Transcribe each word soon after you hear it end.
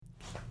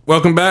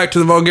Welcome back to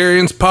the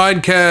Vulgarians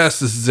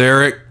podcast. This is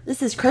Eric.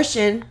 This is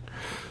Christian.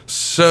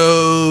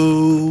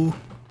 So,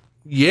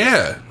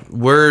 yeah,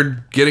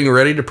 we're getting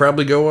ready to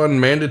probably go on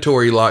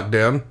mandatory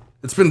lockdown.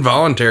 It's been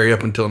voluntary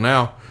up until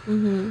now.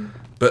 Mm-hmm.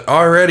 But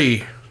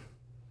already,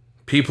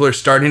 people are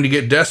starting to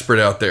get desperate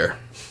out there.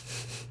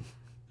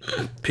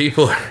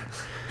 People are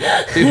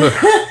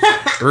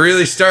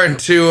really starting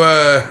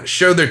to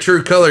show their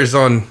true colors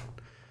on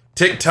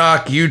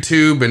TikTok,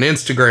 YouTube, and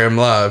Instagram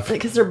Live.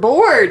 Because they're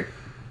bored.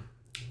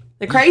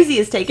 The crazy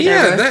is taking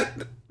over. Yeah,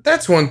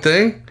 that's one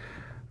thing.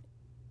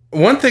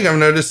 One thing I've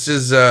noticed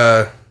is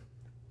I'm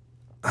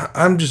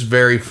just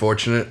very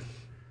fortunate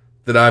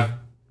that I've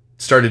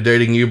started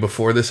dating you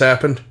before this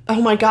happened.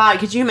 Oh my God,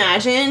 could you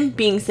imagine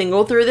being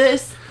single through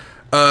this?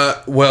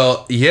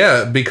 Well,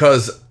 yeah,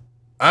 because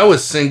I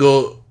was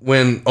single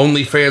when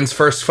OnlyFans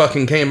first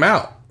fucking came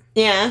out.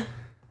 Yeah.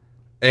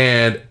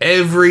 And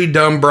every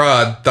dumb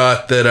broad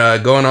thought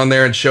that going on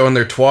there and showing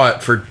their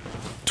twat for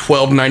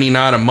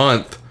 $12.99 a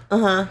month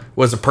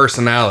was a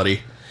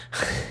personality.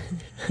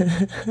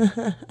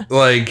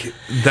 Like,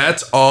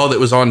 that's all that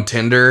was on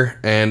Tinder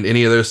and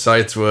any of those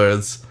sites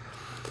was,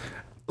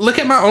 look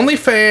at my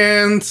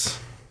OnlyFans.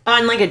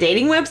 On like a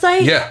dating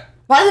website? Yeah.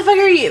 Why the fuck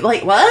are you,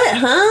 like, what?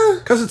 Huh?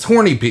 Because it's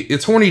horny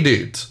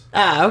dudes.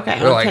 Oh, okay.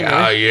 They're like,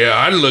 yeah,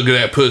 I'd look at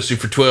that pussy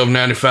for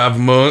 $12.95 a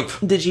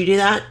month. Did you do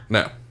that?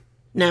 No.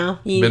 No?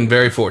 Been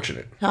very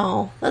fortunate.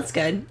 Oh, that's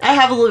good. I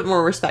have a little bit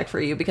more respect for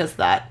you because of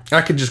that.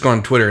 I could just go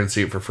on Twitter and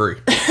see it for free.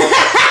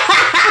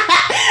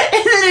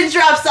 And then it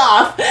drops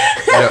off.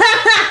 Yep.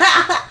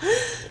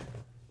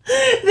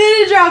 Then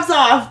it drops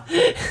off.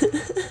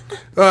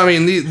 Well, I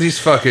mean, these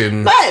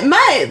fucking...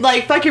 My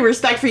like, fucking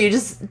respect for you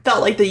just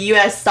felt like the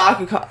U.S.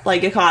 stock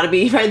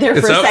economy right there for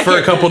a second. It's up for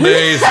a couple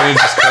days and it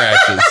just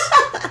crashes.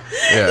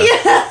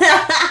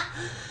 Yeah.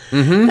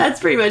 Mm-hmm. That's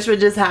pretty much what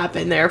just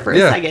happened there for a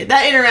second.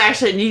 That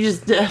interaction, you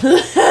just...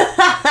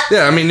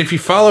 Yeah, I mean, if you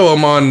follow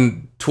them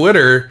on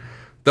Twitter,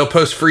 they'll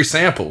post free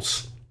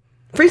samples.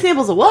 Free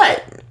samples of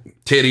what?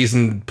 Titties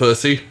and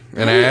pussy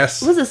and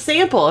ass. What's a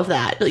sample of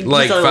that?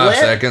 Like 5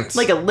 seconds.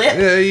 Like a lip?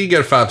 Yeah, you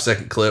get a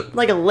 5-second clip.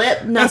 Like a lip?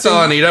 Nothing. That's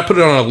all I need. I put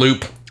it on a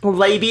loop.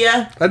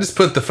 Labia? I just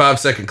put the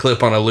 5-second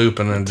clip on a loop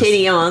and then just...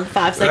 Titty on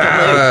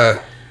 5-second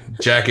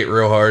loop. Jack it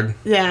real hard.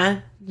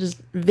 Yeah, just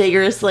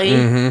vigorously.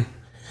 Mm-hmm.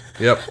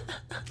 Yep.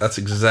 That's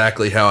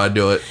exactly how I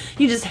do it.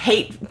 You just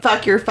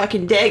fuck your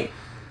fucking dick.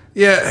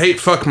 Yeah, hate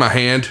fuck my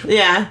hand.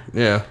 Yeah.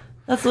 Yeah.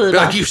 That's what it's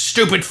like, you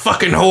stupid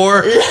fucking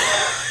whore.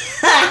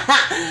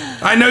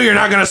 I know you're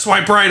not going to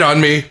swipe right on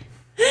me.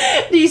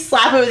 Do you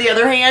slap it with the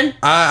other hand?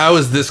 I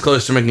was this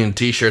close to making a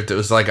t-shirt that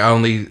was like, I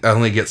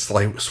only get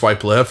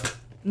swipe left.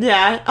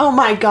 Yeah. Oh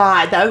my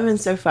God. That would have been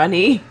so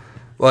funny.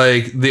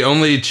 Like, the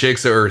only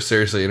chicks that were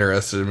seriously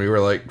interested in me were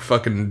like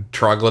fucking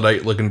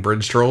troglodyte looking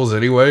bridge trolls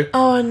anyway.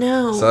 Oh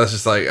no. So I was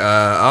just like,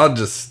 I'll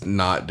just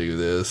not do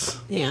this.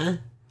 Yeah.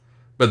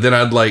 But then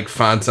I'd like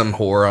find some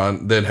whore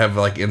on, that'd have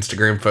like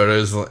Instagram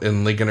photos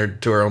and linking her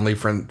to her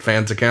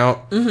OnlyFans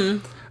account.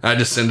 Mm-hmm. I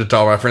just send it to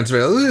all my friends and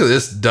be like, look at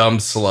this dumb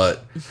slut.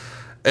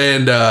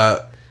 And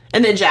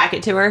then jack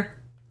it to her?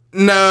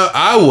 No,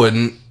 I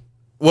wouldn't.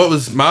 What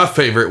was my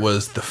favorite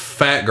was the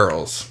fat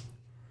girls.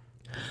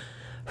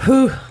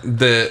 Who?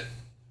 That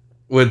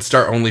would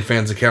start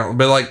OnlyFans account.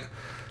 But like,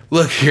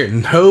 look here,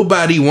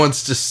 nobody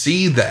wants to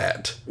see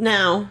that.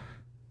 No.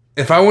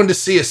 If I wanted to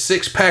see a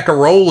 6-pack of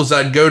rolls,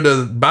 I'd go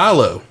to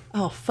Bilo.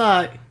 Oh,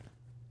 fuck.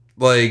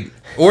 Like,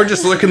 or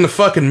just look in the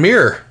fucking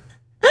mirror.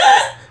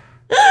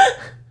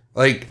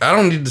 Like, I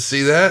don't need to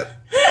see that.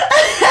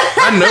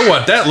 I know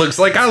what that looks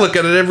like. I look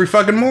at it every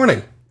fucking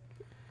morning.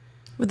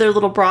 With their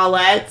little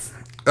bralettes.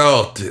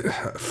 Oh, dude.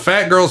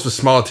 Fat girls with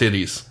small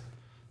titties.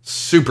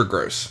 Super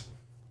gross.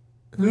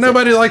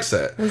 Nobody likes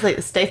that. It's like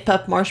the Stay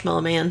Puft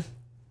Marshmallow Man.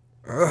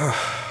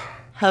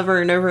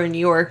 Hovering over in New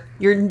York.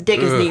 Your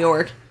dick is New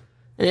York.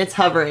 And it's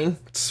hovering.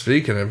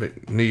 Speaking of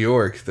it, New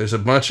York, there's a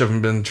bunch of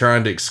them been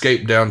trying to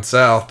escape down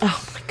south.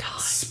 Oh my God.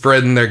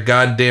 Spreading their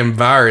goddamn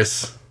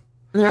virus.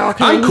 And they're all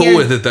coming I'm cool here.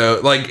 with it though.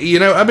 Like, you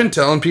know, I've been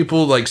telling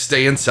people like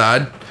stay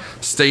inside,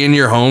 stay in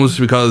your homes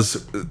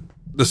because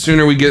the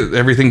sooner we get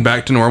everything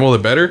back to normal, the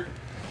better.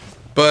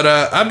 But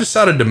I've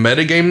decided to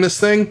metagame this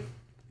thing.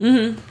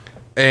 Mm-hmm.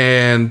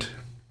 And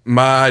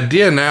my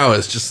idea now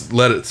is just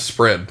let it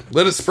spread.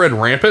 Let it spread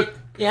rampant.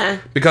 Yeah.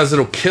 Because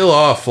it'll kill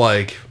off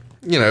like,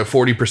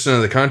 40%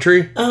 of the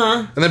country.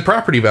 Uh-huh. And then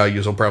property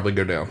values will probably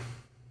go down.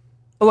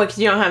 Oh, what, because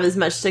you don't have as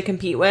much to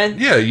compete with?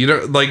 Yeah,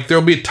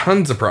 there'll be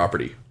tons of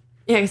property.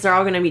 Yeah, because they're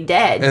all going to be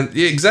dead. And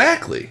yeah,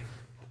 exactly.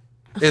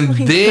 And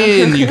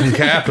then you can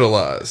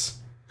capitalize.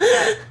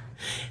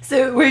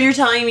 So, where you're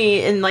telling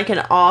me in like an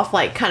off,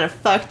 like kind of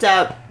fucked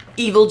up,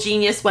 evil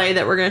genius way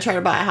that we're going to try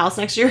to buy a house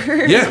next year?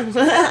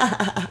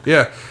 Yeah.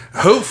 Yeah.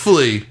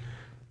 Hopefully,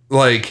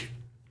 like,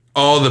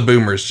 all the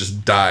boomers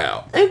just die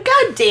out. Oh,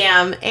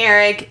 goddamn,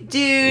 Eric,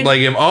 dude.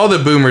 Like, if all the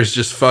boomers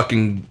just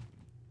fucking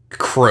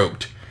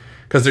croaked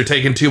because they're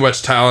taking too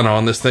much Tylenol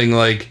on this thing,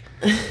 like,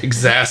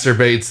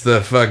 exacerbates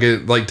the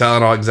fucking, like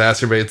Tylenol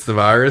exacerbates the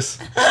virus.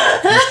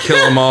 Just kill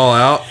them all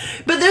out.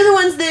 But they're the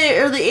ones that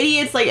are the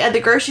idiots, like at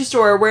the grocery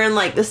store, wearing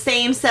like the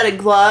same set of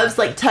gloves,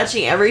 like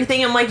touching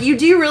everything. I'm like, you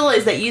do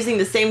realize that using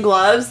the same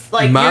gloves,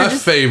 like my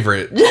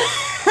favorite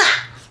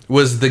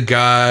was the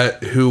guy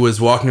who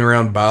was walking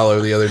around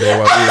Bilo the other day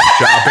while we were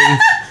shopping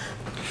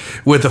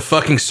with a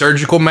fucking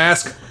surgical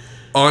mask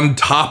on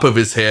top of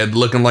his head,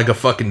 looking like a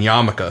fucking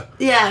yarmulke.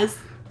 Yes.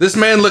 This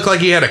man looked like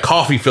he had a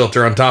coffee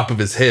filter on top of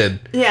his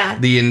head. Yeah.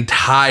 The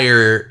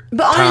entire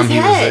but on time his he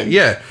was head. there.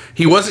 Yeah.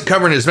 He wasn't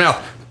covering his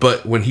mouth,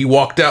 but when he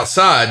walked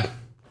outside,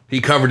 he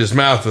covered his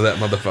mouth with that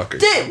motherfucker.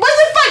 Dude,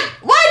 what the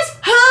fuck? What?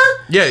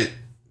 Huh? Yeah.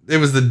 It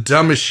was the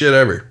dumbest shit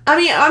ever. I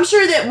mean, I'm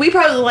sure that we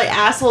probably look like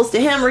assholes to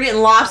him. We're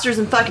getting lobsters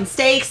and fucking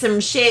steaks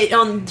and shit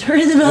on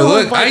during the middle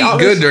Look, of like, I eat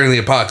good during the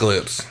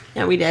apocalypse.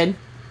 Yeah, we did.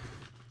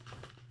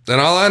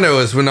 And all I know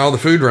is when all the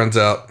food runs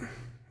out,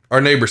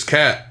 our neighbor's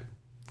cat,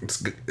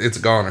 it's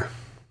a goner.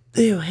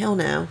 Ew, hell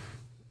no.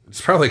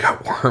 It's probably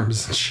got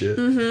worms and shit.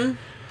 Mm-hmm.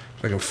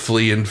 Like a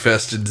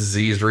flea-infested,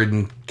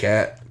 disease-ridden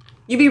cat.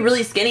 You'd be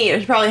really skinny.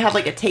 It'd probably have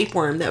like a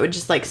tapeworm that would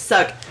just like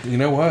suck. You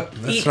know what?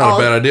 That's Eat not all-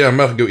 a bad idea. I'm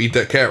about to go eat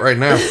that cat right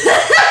now.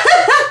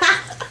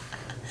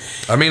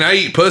 I mean, I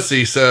eat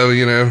pussy, so,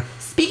 you know.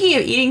 Speaking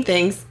of eating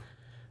things,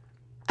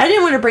 I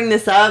didn't want to bring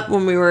this up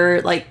when we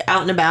were like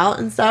out and about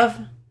and stuff.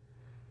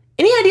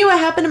 Any idea what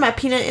happened to my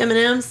peanut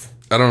M&Ms?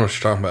 I don't know what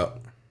you're talking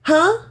about.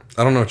 Huh?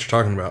 I don't know what you're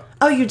talking about.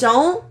 Oh, you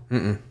don't?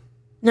 Mm-mm.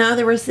 No,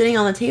 they were sitting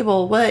on the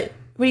table. What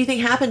do you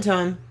think happened to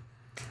them?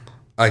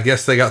 I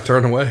guess they got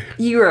thrown away.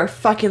 You are a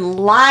fucking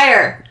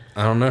liar.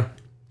 I don't know.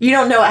 You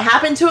don't know what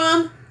happened to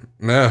them?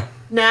 No.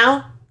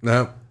 No?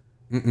 No.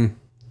 Mm-mm.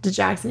 Did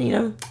Jackson eat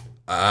them?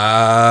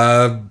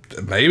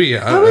 Maybe.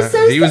 was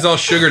He was all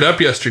sugared up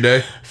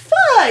yesterday.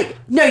 Fuck!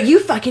 No, you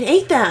fucking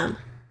ate them.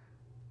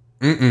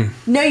 Mm-mm.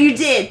 No, you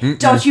did.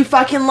 Don't you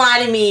fucking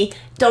lie to me.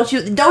 Don't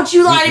you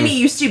lie to me,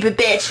 you stupid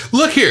bitch.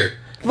 Look here.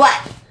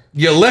 What?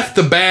 You left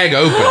the bag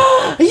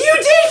open. You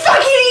did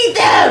fucking eat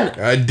them!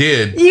 I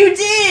did. You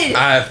did!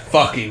 I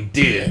fucking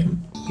did.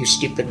 You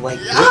stupid white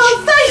bitch.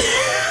 Oh,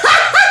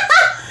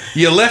 fuck!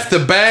 You left the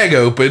bag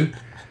open.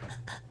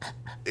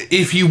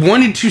 If you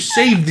wanted to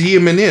save the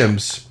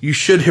M&Ms, you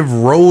should have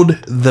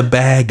rolled the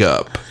bag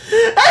up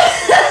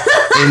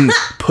and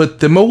put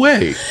them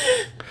away.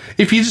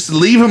 If you just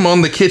leave them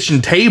on the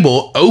kitchen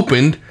table,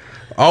 opened,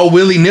 all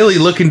willy-nilly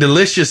looking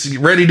delicious,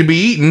 ready to be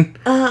eaten,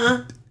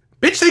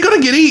 bitch, they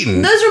gonna get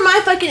eaten. Those are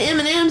my fucking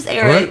M&Ms,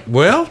 Eric. What?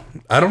 Well,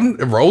 I don't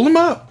roll them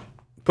up,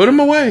 put them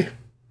away.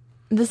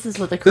 This is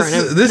what the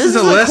This is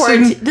a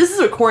lesson. This is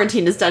what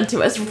quarantine has done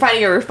to us. We're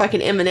fighting over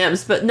fucking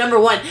M&Ms. But number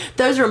one,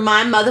 those are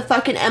my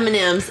motherfucking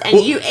M&Ms,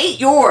 and you ate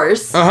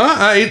yours.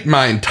 I ate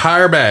my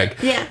entire bag.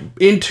 Yeah.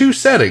 In 2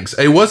 settings.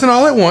 It wasn't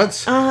all at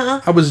once.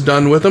 I was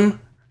done with them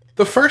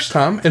the first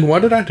time, and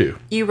what did I do?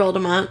 You rolled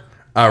them up.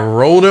 I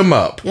rolled them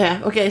up.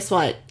 Yeah. Okay. So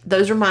what?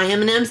 Those are my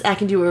M&Ms. I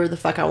can do whatever the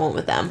fuck I want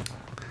with them.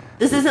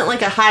 This isn't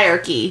like a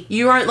hierarchy.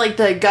 You aren't like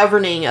the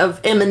governing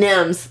of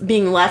M&Ms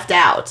being left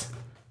out.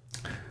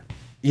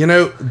 You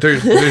know,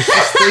 there's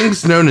just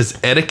things known as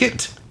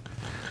etiquette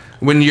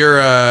when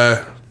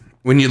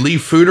when you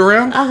leave food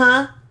around.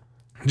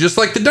 Just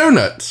like the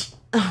donuts.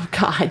 Oh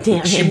god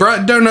damn it. She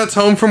brought donuts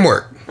home from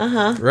work.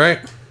 Right?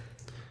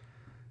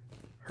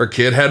 Her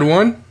kid had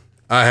one.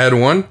 I had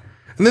one.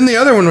 And then the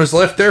other one was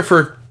left there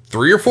for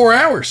 3 or 4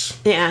 hours.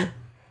 Yeah.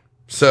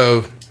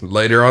 So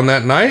later on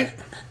that night,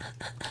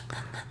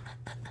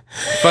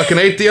 fucking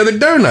ate the other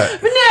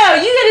donut. But no,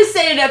 you gotta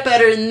say it up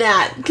better than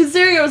that.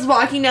 Considering I was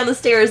walking down the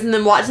stairs and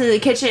then watching in the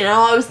kitchen, and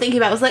all I was thinking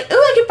about was like, oh,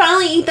 I could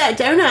finally eat that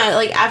donut,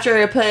 like after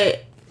I put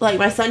like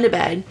my son to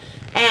bed.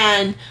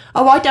 And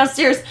I walk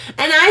downstairs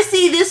and I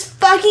see this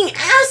fucking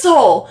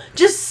asshole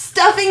just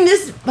stuffing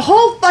this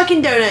whole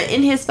fucking donut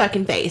in his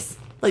fucking face.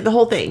 Like the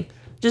whole thing.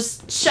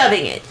 Just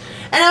shoving it.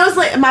 And I was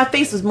like, my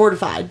face was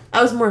mortified.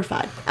 I was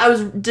mortified. I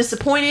was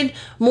disappointed,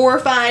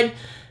 mortified,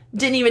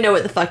 didn't even know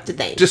what the fuck to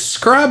think.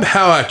 Describe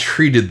how I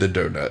treated the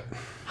donut.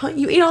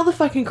 You ate all the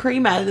fucking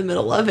cream out of the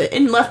middle of it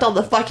and left all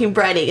the fucking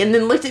breading and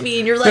then looked at me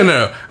and you're like...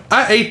 No.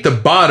 I ate the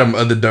bottom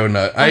of the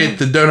donut. I ate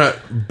the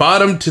donut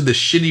bottom to the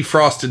shitty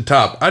frosted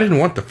top. I didn't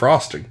want the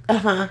frosting.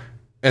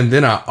 And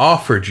then I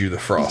offered you the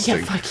frosting.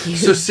 Yeah, fuck you.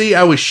 So see,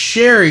 I was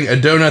sharing a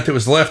donut that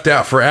was left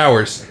out for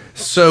hours.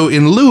 So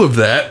in lieu of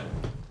that...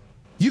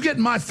 You get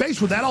in my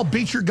face with that, I'll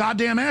beat your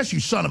goddamn ass,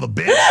 you son of a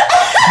bitch. You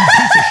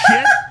piece of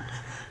shit.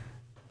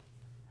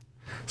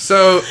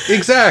 So,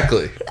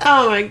 exactly.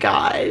 Oh my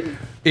god.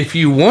 If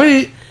you want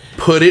it,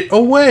 put it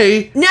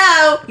away.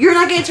 No, you're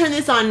not gonna turn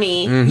this on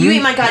me. You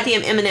ate my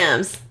goddamn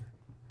M&Ms.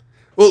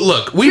 Well,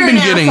 look, we've You're been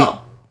an getting...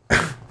 asshole.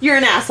 You're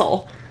an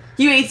asshole.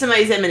 You ate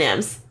somebody's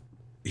M&Ms.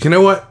 You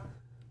know what?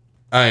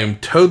 I am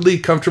totally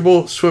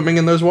comfortable swimming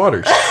in those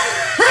waters.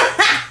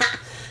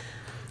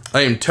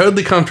 I am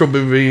totally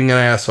comfortable being an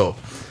asshole.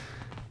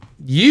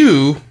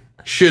 You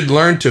should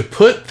learn to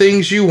put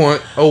things you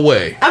want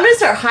away. I'm gonna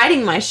start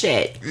hiding my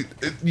shit.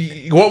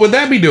 What would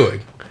that be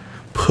doing?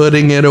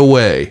 Putting it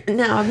away.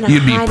 No, I'm gonna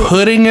You'd be hide it.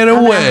 putting it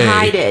I'm away. gonna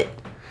hide it.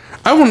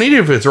 I won't eat it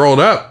if it's rolled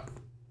up.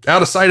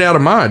 Out of sight, out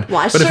of mind.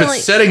 Well, but if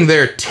it's sitting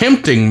there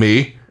tempting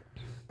me,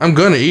 I'm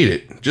going to eat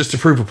it just to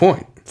prove a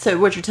point. So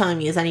what you're telling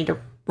me is I need to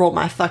roll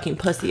my fucking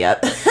pussy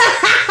up.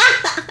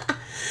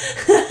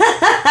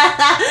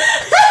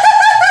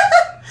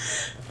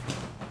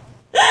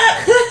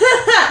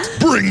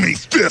 Bring me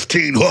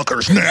 15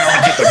 hookers now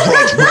and get the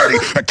drugs ready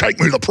and take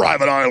me to the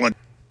private island.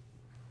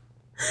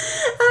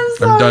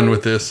 I'm done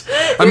with this.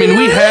 I mean,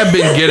 we have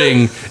been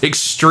getting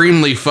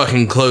extremely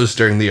fucking close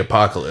during the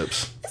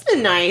apocalypse. It's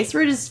been nice.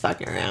 We're just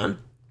fucking around.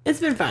 It's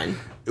been fun.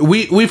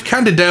 We've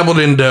kind of dabbled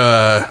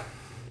into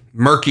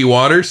murky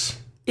waters,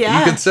 Yeah.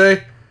 you could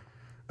say.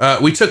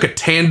 We took a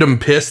tandem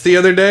piss the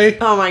other day.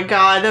 Oh my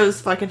god, that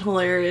was fucking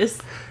hilarious.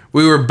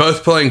 We were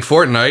both playing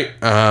Fortnite.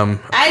 I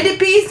had to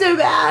pee so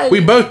bad. We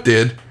both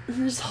did.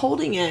 I'm just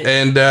holding it.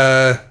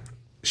 And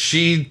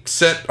she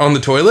sat on the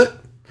toilet,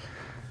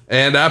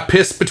 and I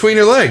pissed between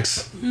her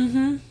legs.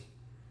 Mm-hmm.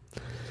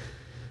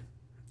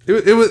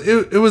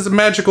 It was a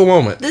magical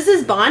moment. This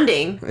is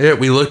bonding. Yeah,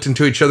 we looked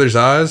into each other's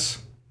eyes.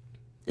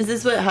 Is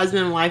this what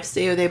husband and wives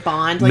do? They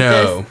bond like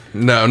this?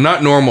 No,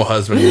 not normal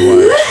husband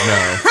and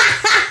wife.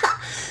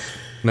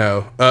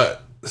 No.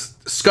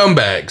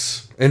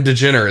 Scumbags and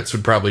degenerates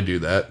would probably do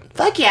that.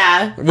 Fuck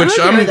yeah. Which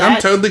okay with that.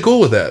 I'm totally cool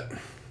with that.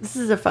 This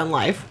is a fun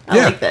life. I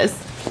Yeah. like this.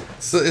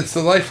 So it's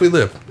the life we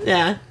live.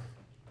 Yeah.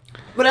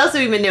 What else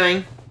have we been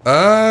doing?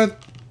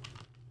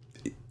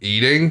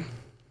 Eating.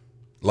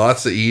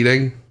 Lots of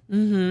eating.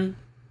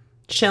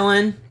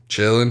 Chilling.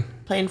 Chilling.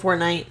 Playing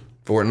Fortnite.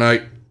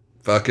 Fortnite.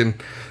 Fucking.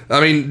 I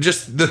mean,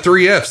 just the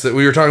 3 Fs that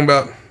we were talking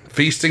about.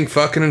 Feasting,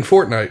 fucking, and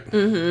Fortnite.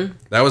 Mm-hmm.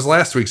 That was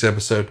last week's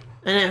episode.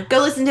 I know. Go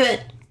listen to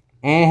it.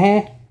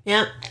 Mm-hmm.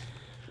 Yep.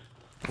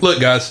 Look,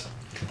 guys.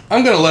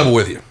 I'm going to level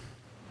with you.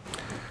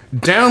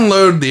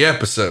 Download the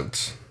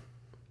episodes.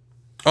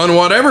 On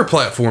whatever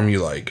platform you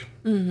like.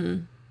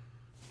 Mm-hmm.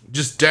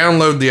 Just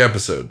download the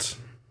episodes.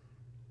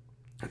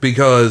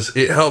 Because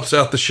it helps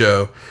out the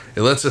show.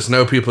 It lets us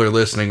know people are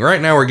listening.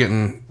 Right now we're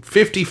getting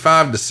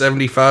 55 to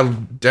 75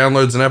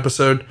 downloads an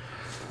episode.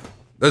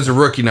 Those are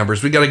rookie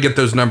numbers. We got to get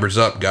those numbers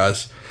up,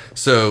 guys.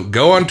 So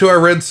go onto our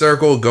Red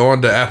Circle, go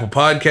onto Apple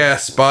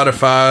Podcasts,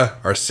 Spotify,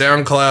 our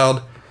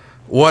SoundCloud,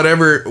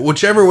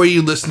 whichever way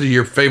you listen to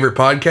your favorite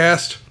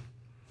podcast,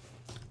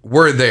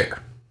 we're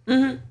there.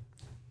 Mm-hmm.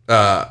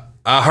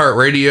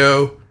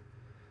 iHeartRadio,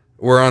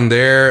 we're on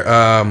there.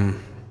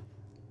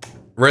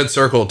 Red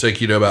Circle will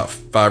take you to about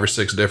 5 or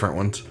 6 different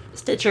ones.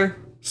 Stitcher.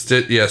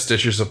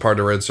 Stitcher's a part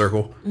of Red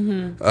Circle.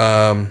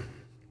 Mm-hmm.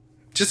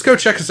 Just go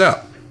check us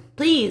out.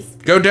 Please.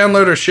 Go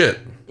download our shit.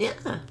 Yeah.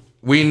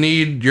 We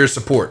need your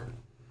support.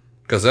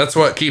 Because that's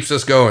what keeps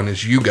us going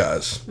is you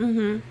guys.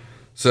 Mm-hmm.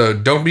 So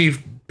don't be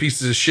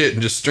pieces of shit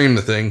and just stream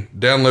the thing.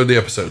 Download the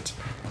episodes.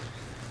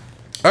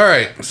 All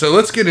right. So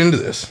let's get into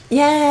this.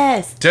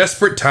 Yes.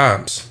 Desperate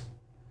times.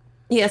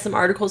 You got some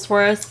articles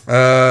for us?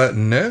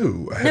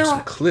 No. I have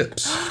some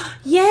clips.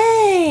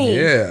 Yay.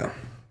 Yeah.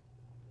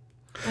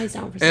 Eyes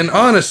down for some And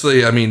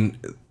honestly, I mean,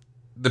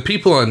 the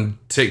people on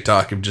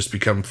TikTok have just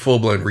become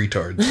full-blown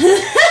retards.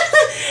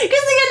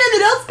 Because they got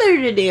nothing else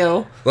better to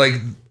do. Like,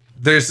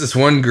 there's this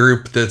one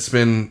group that's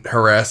been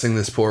harassing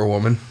this poor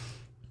woman.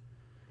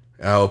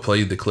 I'll play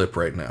you the clip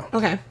right now.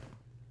 Okay.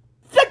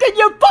 Sick of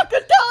your fucking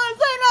telling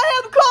saying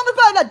I have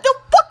coronavirus. I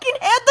don't fucking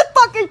have the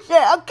fucking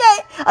shit, okay?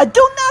 I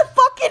do not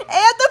fucking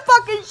have the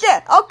fucking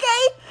shit,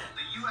 okay?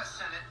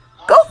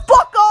 Go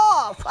fuck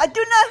off! I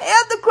do not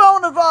have the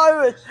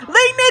coronavirus.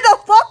 Leave me the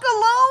fuck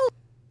alone.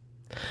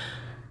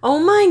 Oh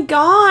my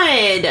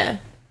god.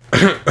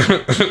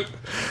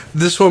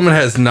 This woman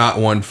has not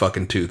one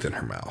fucking tooth in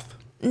her mouth.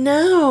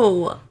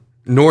 No.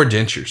 Nor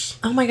dentures.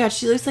 Oh my god,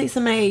 she looks like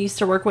somebody I used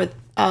to work with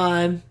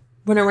when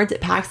I worked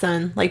at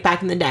PacSun, like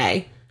back in the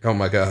day. Oh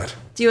my god.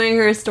 Do you want to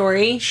hear a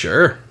story?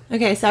 Sure.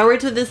 Okay, so I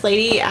worked with this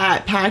lady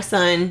at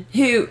PacSun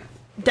who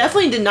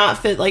definitely did not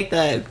fit like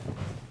the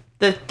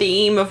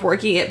theme of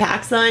working at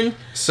PacSun.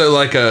 So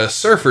like a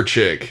surfer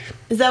chick.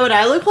 Is that what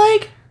I look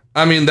like?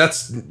 I mean,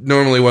 that's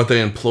normally what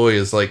they employ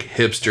is like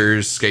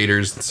hipsters,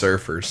 skaters, and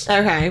surfers.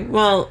 Okay,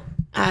 well,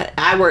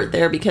 I worked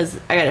there because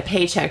I got a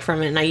paycheck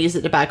from it and I used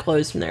it to buy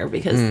clothes from there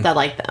because I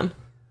liked them.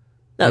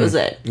 That was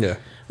it. Yeah.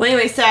 Well,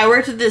 anyway, so I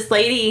worked with this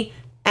lady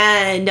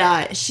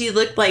and she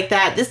looked like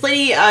that. This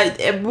lady,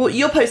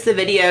 you'll post the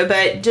video,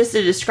 but just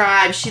to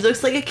describe, she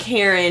looks like a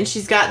Karen.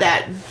 She's got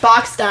that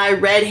boxed eye,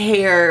 red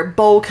hair,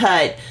 bowl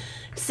cut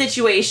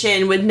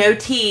situation with no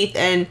teeth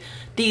and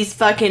these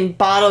fucking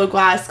bottle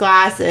glass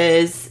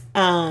glasses.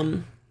 But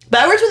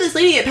I worked with this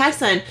lady at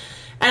PacSun,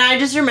 and I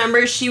just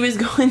remember she was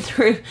going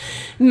through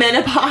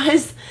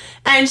menopause,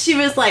 and she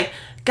was like,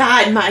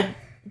 God, my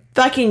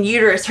fucking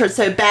uterus hurts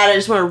so bad, I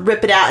just want to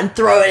rip it out and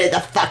throw it at the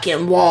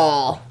fucking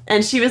wall.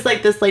 And she was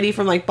like this lady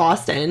from like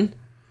Boston.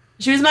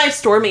 She was my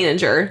store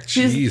manager.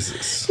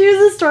 Jesus. She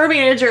was the store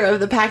manager of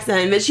the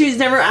PacSun, but she was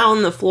never out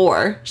on the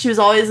floor. She was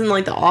always in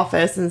like the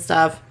office and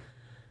stuff.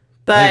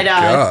 But Thank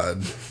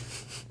God.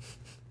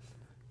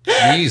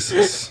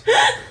 Jesus.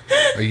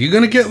 Are you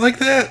gonna get like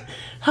that?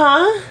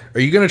 Huh? Are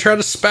you going to try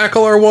to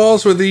spackle our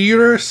walls with the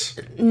uterus?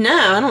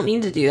 No, I don't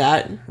need to do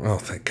that. Oh,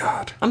 thank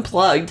God. I'm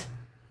plugged.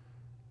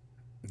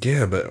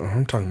 Yeah, but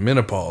I'm talking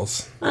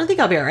menopause. I don't think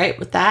I'll be alright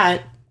with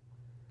that.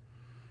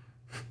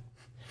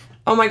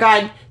 Oh my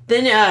God.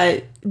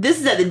 Then, this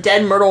is at the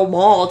Dead Myrtle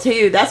Mall,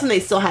 too. That's when they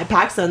still had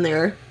PacSun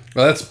there.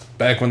 Well, that's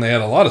back when they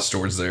had a lot of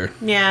stores there.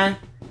 Yeah.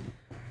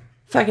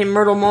 Fucking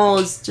Myrtle Mall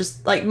is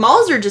just, like,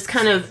 malls are just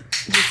kind of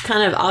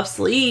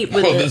obsolete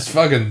with This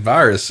fucking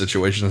virus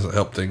situation doesn't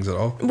help things at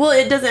all. Well,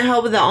 it doesn't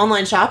help with the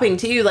online shopping,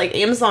 too. Like,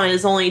 Amazon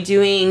is only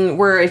doing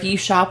where if you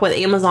shop with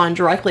Amazon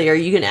directly, or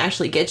you can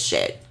actually get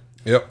shit.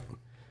 Yep.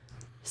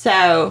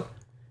 So,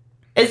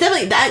 it's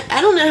definitely that.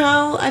 I don't know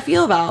how I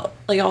feel about,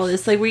 like, all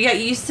this. Like, we got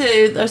used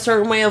to a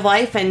certain way of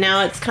life, and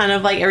now it's kind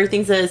of like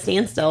everything's at a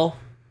standstill.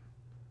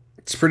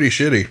 It's pretty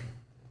shitty.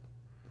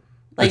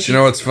 Like, But you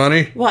know what's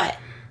funny? What?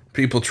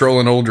 People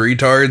trolling old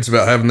retards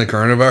about having the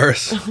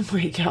coronavirus. Oh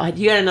my God.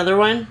 You got another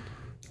one?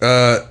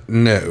 No.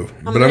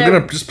 But I'm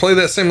gonna just play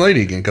that same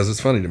lady again because it's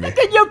funny to me.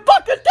 Can you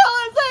fucking tell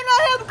I'm saying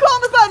I have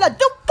coronavirus? I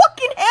don't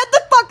fucking have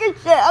the fucking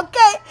shit,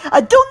 okay?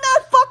 I do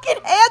not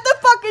fucking have the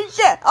fucking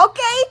shit,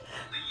 okay?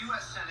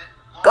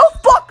 Go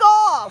fuck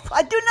off!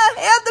 I do not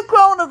have the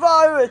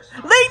coronavirus!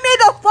 Leave me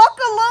the fuck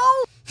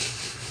alone!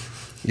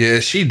 Yeah,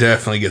 she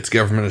definitely gets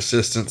government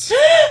assistance.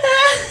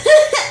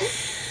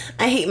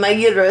 I hate my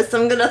uterus.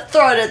 I'm gonna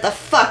throw it at the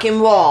fucking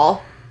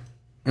wall.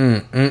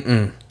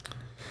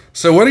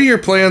 So what are your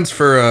plans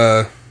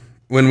for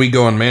when we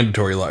go on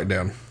mandatory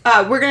lockdown?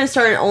 We're gonna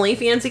start an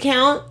OnlyFans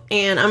account,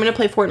 and I'm gonna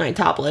play Fortnite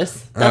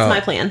topless. That's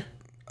my plan.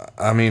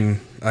 I mean,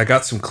 I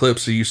got some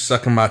clips of you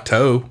sucking my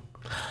toe.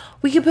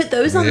 We could put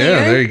those on Yeah,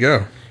 there. there you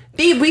go.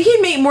 Babe, we could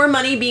make more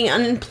money being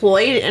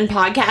unemployed and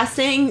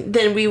podcasting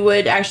than we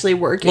would actually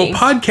working. Well,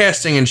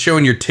 podcasting and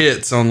showing your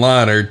tits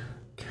online are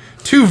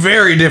two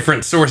very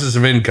different sources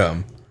of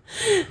income.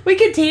 we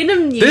could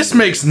tandem use. This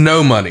makes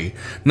no money.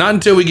 Not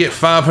until we get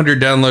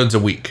 500 downloads a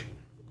week.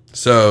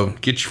 So,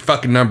 get your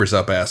fucking numbers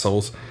up,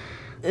 assholes.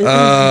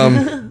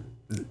 Tell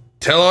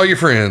all your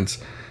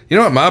friends. You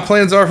know what my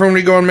plans are for when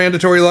we go on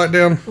mandatory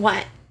lockdown?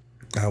 What?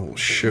 I will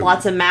show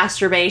Lots of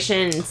masturbation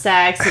and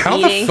sex and How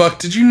eating. the fuck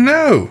did you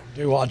know?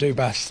 Do what I do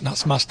best, and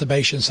that's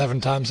masturbation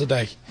 7 times a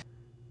day.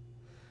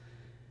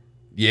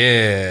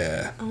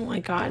 Yeah. Oh my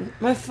God.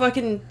 My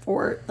fucking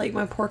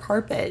my poor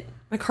carpet.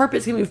 My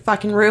carpet's gonna be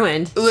fucking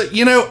ruined. Look,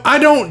 you know, I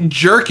don't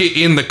jerk it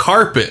in the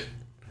carpet.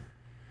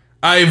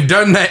 I've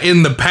done that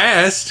in the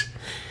past.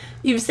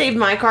 You've saved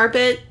my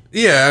carpet?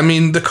 Yeah, I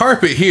mean, the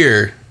carpet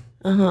here.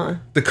 Uh-huh.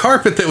 The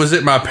carpet that was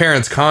at my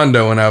parents'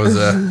 condo when I was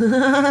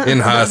in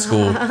high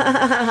school.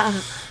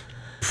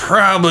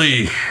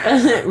 Probably.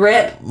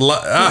 Rip.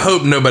 I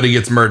hope nobody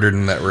gets murdered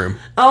in that room.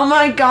 Oh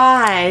my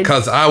God.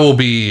 Because I will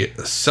be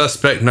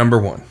suspect number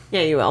one.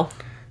 Yeah, you will.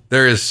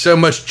 There is so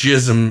much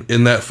jism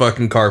in that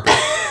fucking carpet.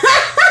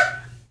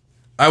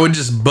 I would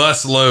just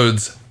bust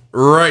loads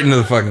right into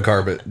the fucking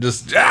carpet.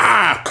 Just,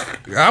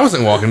 I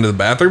wasn't walking to the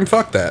bathroom.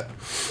 Fuck that.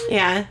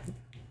 Yeah.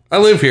 I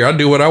live here. I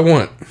do what I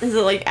want. Is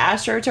it like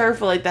AstroTurf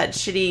or like that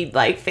shitty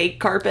like fake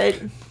carpet?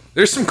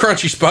 There's some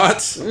crunchy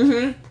spots.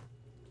 Mm-hmm.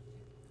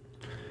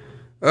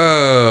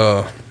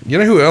 You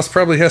know who else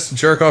probably has to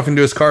jerk off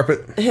into his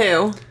carpet?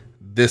 Who?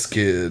 This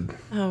kid.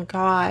 Oh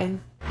God.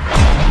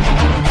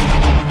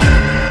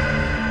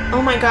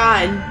 Oh my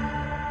God.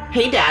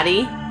 Hey,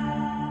 Daddy.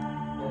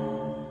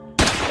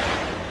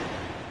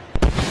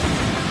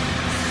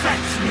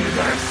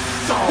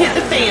 Hit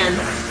the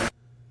fan.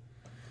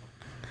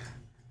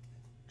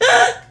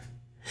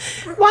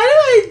 Why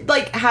do I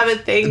like have a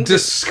thing?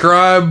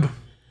 Describe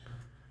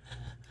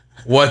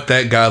what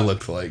that guy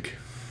looked like.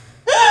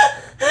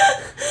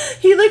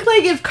 He looked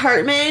like if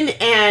Cartman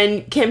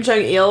and Kim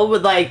Jong Il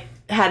would like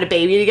had a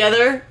baby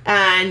together,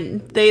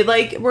 and they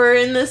like were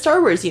in the Star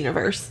Wars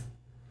universe.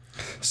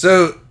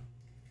 So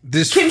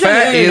this Kim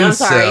fat Jong Un. I'm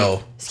sorry.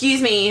 incel,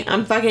 Excuse me.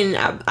 I'm fucking.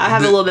 I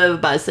have a little bit of a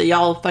buzz, so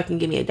y'all fucking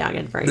give me a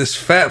dogged break. this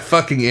fat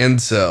fucking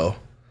incel,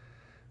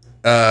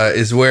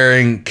 is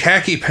wearing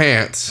khaki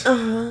pants.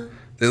 Uh-huh.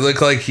 They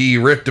look like he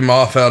ripped them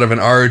off out of an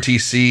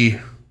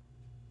ROTC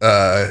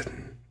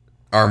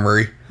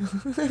armory.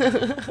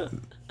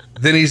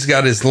 Then he's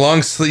got his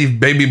long sleeve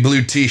baby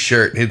blue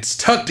t-shirt. It's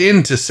tucked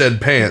into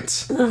said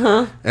pants.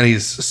 Uh-huh. And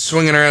he's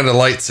swinging around a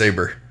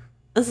lightsaber.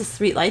 That's a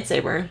sweet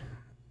lightsaber.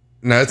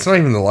 No, it's not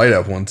even the light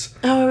up ones.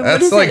 Oh, what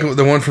That's is like it?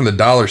 the one from the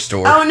dollar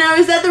store. Oh no,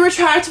 is that the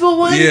retractable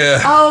one?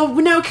 Yeah. Oh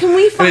no, can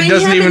we find him?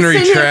 doesn't even and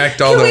send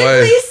retract him? all the Can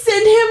way. we please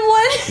send him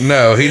one?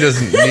 No, he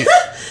doesn't.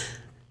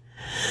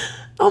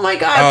 Oh my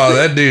God. Oh,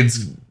 that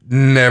dude's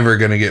never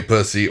gonna get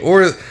pussy.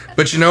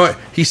 But you know what?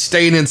 He's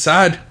staying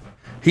inside.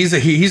 He's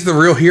the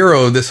real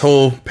hero of this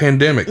whole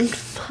pandemic.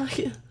 Fuck.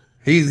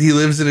 He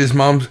lives in his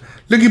mom's.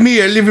 Look at me!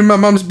 I live in my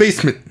mom's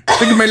basement.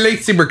 Look at my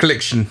lightsaber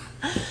collection.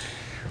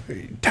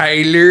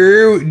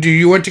 Tyler, do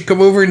you want to come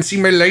over and see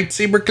my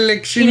lightsaber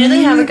collection? You know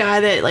they have a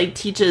guy that like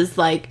teaches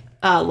like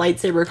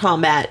lightsaber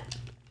combat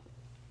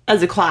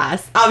as a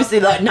class. Obviously,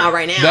 not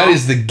right now. That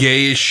is the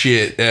gayest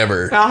shit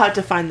ever. I'll have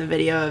to find the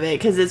video of it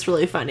because it's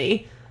really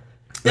funny.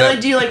 They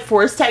like do like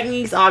force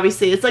techniques.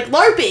 Obviously, it's like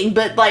LARPing,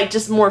 but like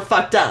just more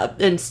fucked up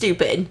and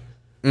stupid.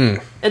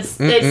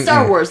 It's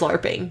Star Wars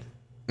LARPing.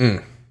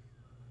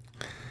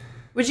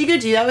 Would you go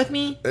do that with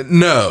me?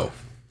 No.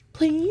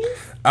 Please?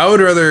 I would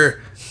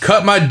rather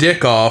cut my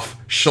dick off,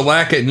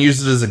 shellac it, and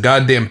use it as a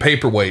goddamn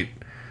paperweight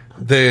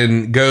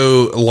than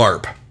go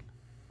LARP.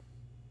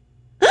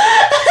 Are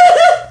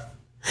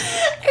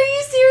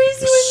you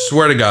serious?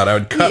 Swear to God, I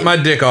would cut my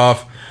dick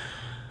off,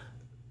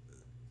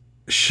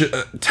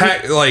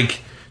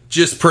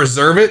 just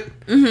preserve it,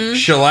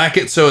 shellac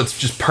it so it's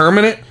just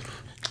permanent,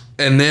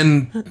 and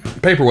then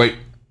paperweight.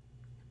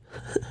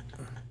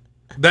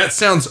 That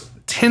sounds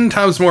 10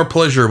 times more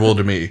pleasurable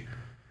to me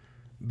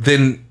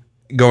than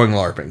going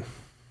LARPing.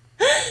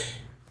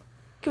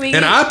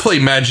 And I play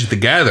Magic the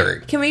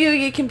Gathering. Can we go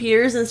get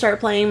computers and start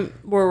playing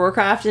World of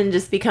Warcraft and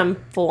just become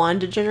full-on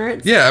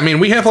degenerates? Yeah, I mean,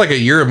 we have like a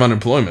year of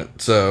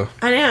unemployment, so...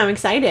 I know, I'm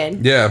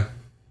excited. Yeah.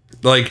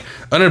 Like,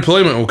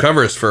 unemployment will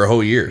cover us for a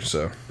whole year,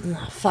 so...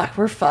 Oh, fuck,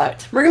 we're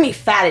fucked. We're gonna be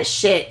fat as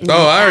shit.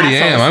 Oh, I already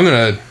am. I'm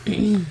gonna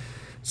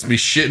just be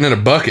shitting in a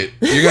bucket.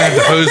 You're gonna have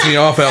to hose me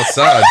off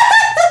outside.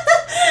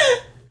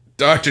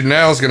 Dr.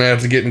 Now's gonna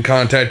have to get in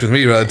contact with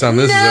me by the time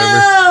this is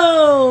over.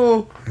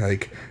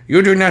 Like,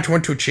 you do not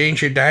want to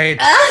change your diet.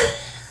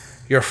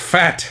 You're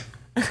fat.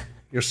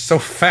 You're so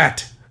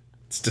fat.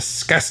 It's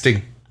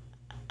disgusting.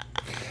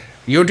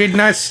 You did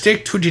not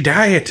stick to the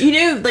diet. You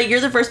know, like, you're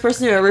the first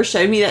person who ever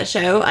showed me that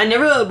show. I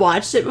never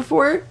watched it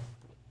before.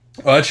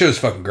 Oh, that show's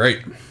fucking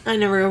great. I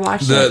never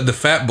watched it. The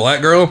fat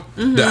black girl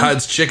that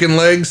hides chicken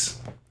legs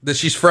that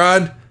she's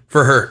fried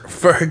for her.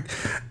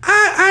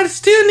 I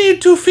still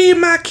need to feed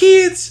my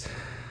kids.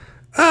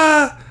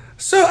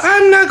 So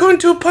I'm not going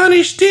to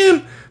punish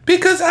them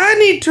because I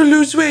need to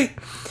lose weight.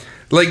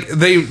 Like,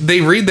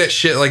 they read that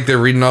shit like they're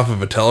reading off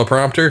of a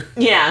teleprompter.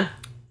 Yeah.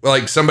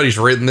 Like, somebody's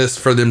written this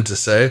for them to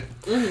say.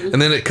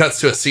 And then it cuts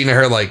to a scene of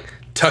her, like,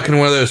 tucking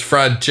one of those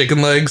fried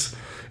chicken legs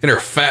in her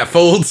fat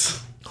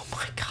folds. Oh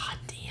my god,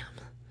 damn.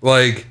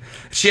 Like,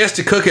 she has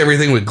to cook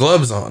everything with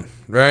gloves on,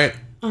 right?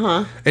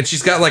 And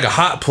she's got, like, a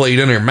hot plate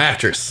in her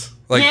mattress.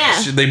 Like,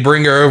 they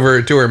bring her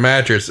over to her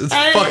mattress. It's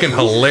fucking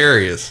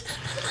hilarious.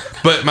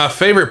 But my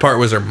favorite part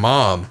was her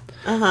mom.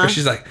 Where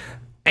she's like,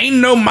 ain't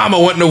no mama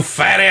want no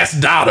fat ass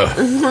daughter.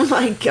 Oh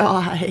my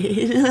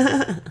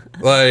god.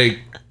 Like,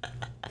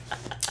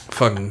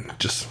 fucking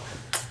just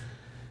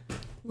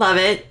love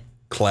it.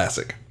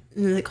 Classic.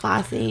 Is it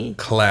classy?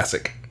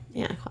 Classic.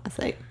 Yeah,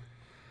 classic.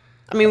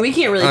 I mean, we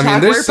can't really I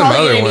talk. mean, there's some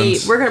other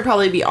ones. We're gonna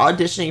probably be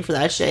auditioning for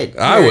that shit.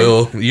 I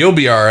will. You'll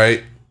be all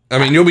right. I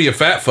mean, you'll be a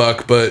fat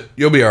fuck, but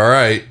you'll be all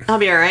right. I'll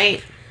be all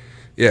right.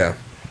 Yeah.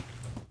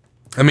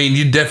 I mean,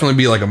 you'd definitely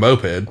be like a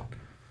moped.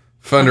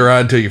 Fun to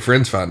ride till your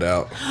friends find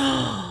out.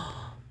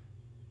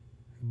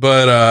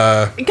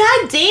 But,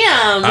 god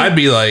damn. I'd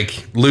be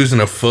like losing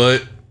a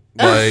foot.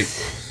 Like,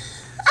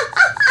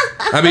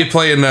 I'd be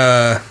playing,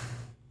 the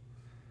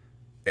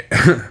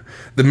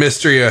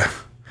mystery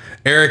of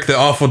Eric the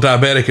Awful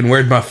Diabetic and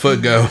Where'd My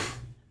Foot Go?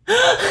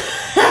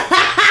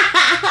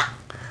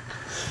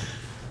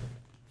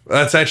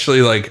 That's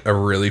actually like a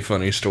really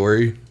funny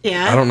story.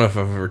 Yeah. I don't know if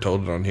I've ever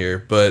told it on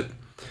here, but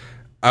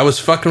I was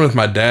fucking with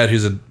my dad,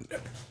 who's a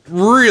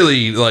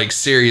really like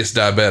serious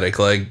diabetic.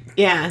 Like,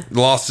 yeah,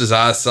 lost his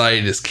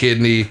eyesight, his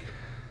kidney.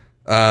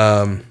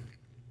 But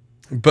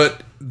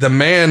the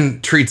man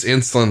treats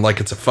insulin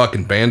like it's a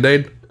fucking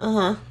Band-Aid.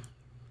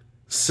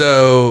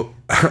 So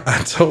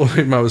I told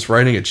him I was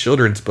writing a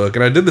children's book,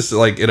 and I did this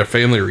like at a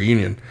family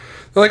reunion.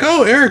 They're like,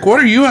 "Oh, Eric, what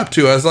are you up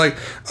to?" I was like,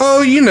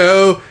 "Oh, you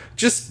know,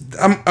 just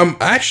I'm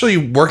actually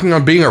working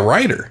on being a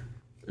writer."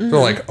 They're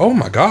like, "Oh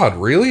my god,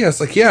 really?" I was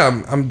like,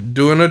 "Yeah, I'm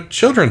doing a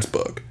children's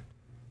book."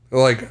 They're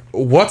like,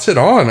 "What's it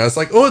on?" I was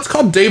like, "Oh, it's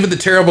called David the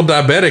Terrible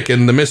Diabetic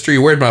and the Mystery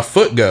Where'd My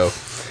Foot Go?"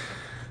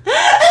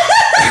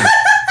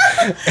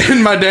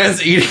 And my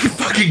dad's eating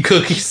fucking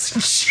cookies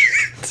and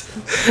shit.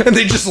 And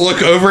they just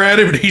look over at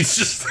him and he's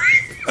just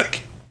like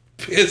fucking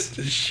pissed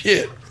as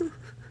shit.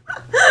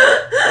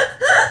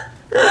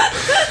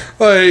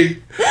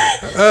 Like,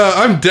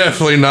 I'm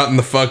definitely not in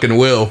the fucking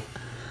will.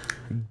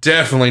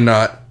 Definitely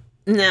not.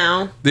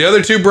 No. The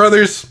other two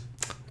brothers,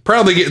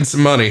 probably getting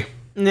some money.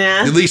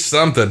 Nah. At least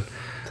something.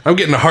 I'm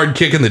getting a hard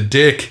kick in the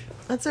dick.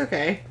 That's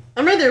okay.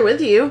 I'm right there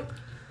with you.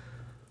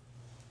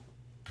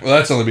 Well,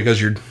 that's only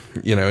because you're,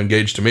 you know,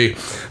 engaged to me.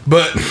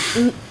 But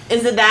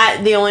isn't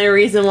that the only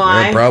reason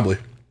why? Yeah, probably.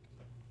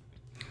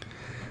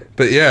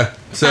 But yeah,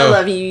 so I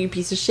love you, you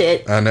piece of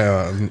shit. I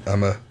know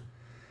I'm a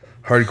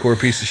hardcore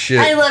piece of shit.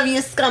 I love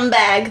you,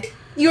 scumbag.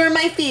 You're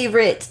my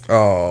favorite.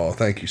 Oh,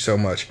 thank you so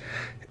much.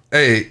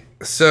 Hey,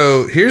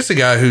 so here's the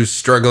guy who's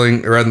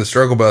struggling riding the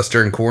struggle bus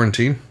during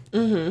quarantine.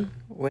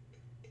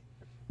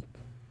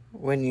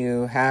 When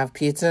you have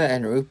pizza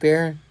and root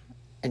beer,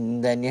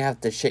 and then you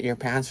have to shit your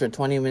pants for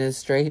 20 minutes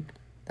straight,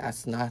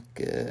 that's not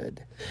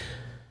good.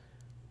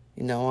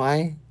 You know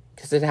why?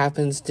 Because it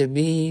happens to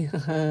me.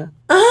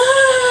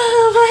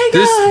 Oh my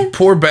This god.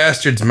 poor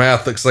bastard's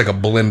mouth looks like a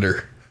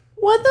blender.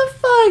 What the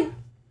fuck?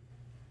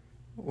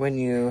 When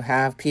you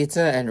have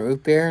pizza and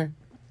root beer,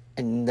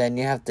 and then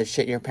you have to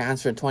shit your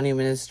pants for 20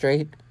 minutes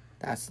straight,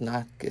 that's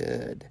not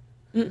good.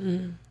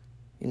 You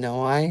know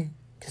why?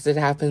 Because it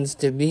happens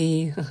to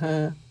be.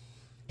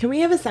 Can we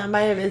have a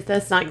soundbite of it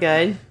that's not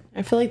good?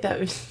 I feel like that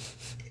was...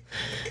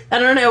 I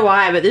don't know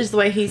why, but this is the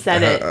way he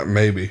said it.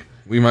 Maybe.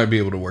 We might be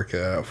able to work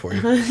that out for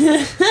you.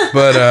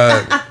 But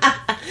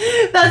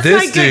That's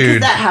this not good because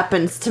dude- that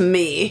happens to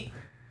me.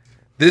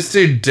 this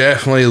dude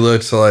definitely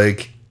looks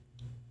like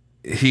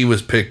he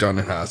was picked on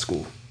in high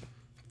school.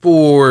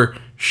 For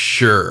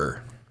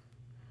sure.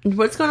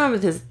 What's going on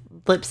with his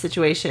lip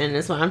situation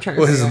is what I'm trying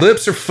to Well, his figure out.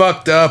 lips are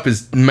fucked up.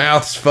 His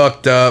mouth's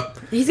fucked up.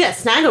 He's got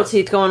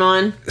snaggletooth going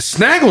on.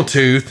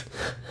 Snaggletooth?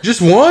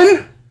 Just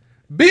one?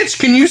 Bitch,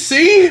 can you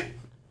see?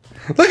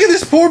 Look at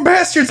this poor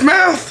bastard's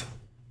mouth.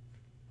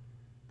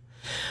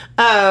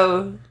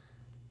 Oh.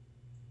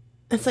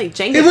 It's like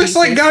Jenga It looks pieces.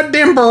 like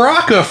goddamn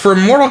Baraka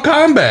from Mortal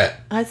Kombat.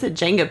 I said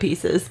Jenga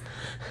pieces.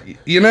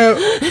 You know,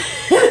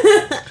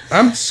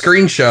 I'm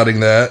screenshotting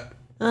that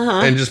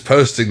and just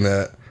posting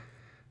that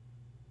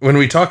when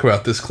we talk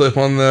about this clip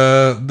on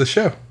the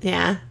show.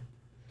 Yeah.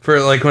 For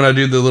like when I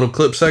do the little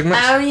clip segments.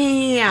 Oh,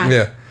 yeah.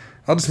 Yeah.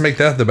 I'll just make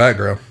that the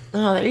background.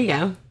 Oh, there you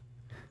go.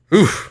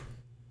 Oof.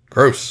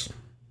 Gross.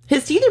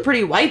 His teeth are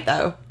pretty white,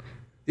 though.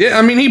 Yeah,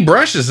 I mean, he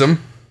brushes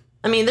them.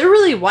 I mean, they're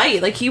really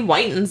white. Like, he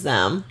whitens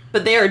them.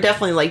 But they are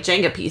definitely like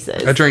Jenga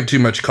pieces. I drink too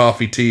much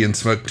coffee, tea, and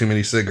smoke too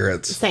many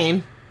cigarettes.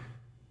 Same.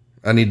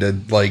 I need to,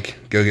 like,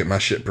 go get my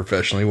shit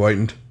professionally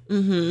whitened.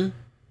 Mm-hmm.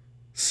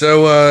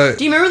 So,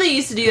 Do you remember they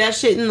used to do that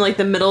shit in, like,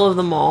 the middle of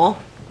the mall?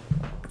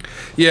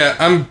 yeah,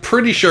 I'm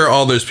pretty sure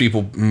all those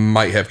people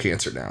might have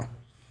cancer now.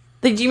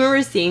 Like, do you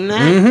remember seeing that?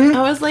 Mm-hmm.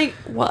 I was like,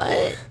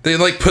 what? They,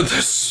 like, put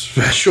the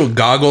special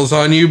goggles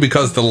on you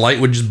because the light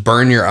would just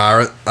burn your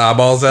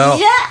eyeballs out.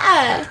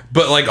 Yeah.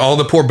 But, like, all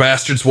the poor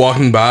bastards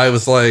walking by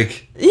was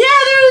like... Yeah, they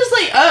were just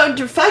like,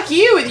 oh, fuck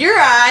you with your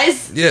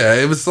eyes. Yeah,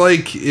 it was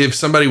like if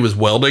somebody was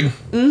welding.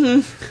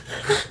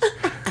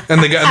 Mm-hmm.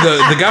 And the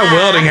guy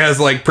welding has,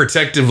 like,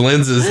 protective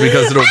lenses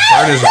because it'll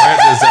burn his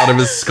retinas out of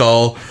his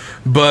skull.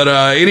 But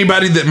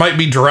anybody that might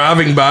be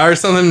driving by or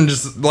something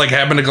just, like,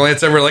 happen to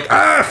glance over like,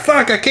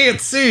 fuck, I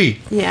can't see.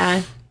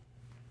 Yeah.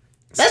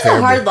 It's That's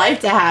terrible. a hard life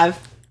to have.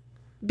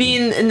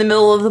 Being in the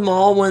middle of the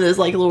mall, one of those,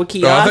 like, little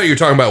kiosks. Oh, I thought you were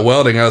talking about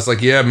welding. I was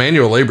like, yeah,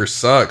 manual labor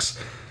sucks.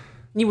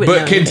 You wouldn't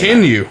But know anything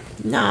continue. about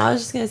it. No, I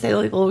was just going to say,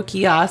 like, the little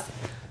kiosks.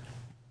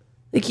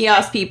 The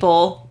kiosk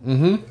people.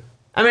 Mm-hmm.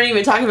 I'm not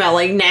even talking about,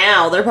 like,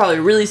 now. They're probably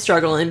really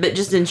struggling. But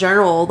just in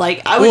general,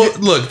 like, I would... Well,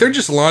 look, they're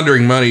just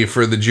laundering money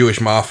for the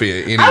Jewish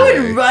mafia anyway. I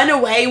would run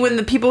away when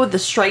the people with the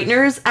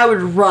straighteners, I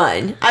would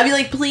run. I'd be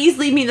like, please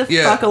leave me the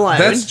fuck alone.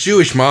 That's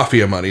Jewish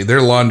mafia money.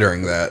 They're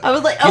laundering that. I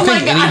was like, You oh my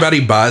think God.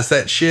 anybody buys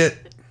that shit?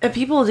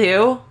 People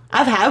do.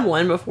 I've had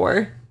one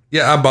before.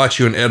 Yeah, I bought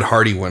you an Ed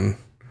Hardy one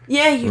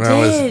Yeah, you when I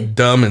was did.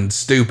 dumb and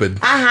stupid.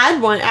 I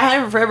had one. I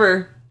had it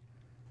forever.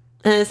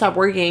 And it stopped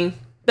working.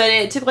 But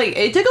it took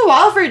a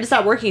while for it to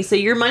stop working. So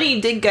your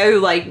money did go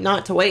like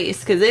not to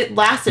waste because it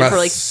lasted for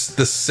like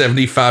The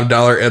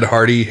 $75 Ed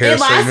Hardy hair it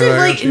lasted straightener.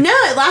 like no,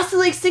 it lasted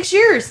like 6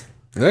 years.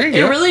 There you It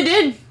go. really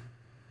did.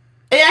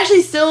 It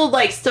actually still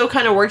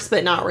kind of works,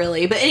 but not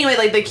really. But anyway,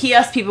 like the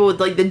kiosk people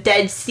with like the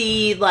Dead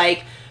Sea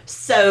like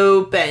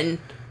soap and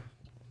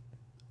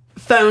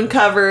phone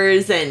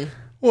covers and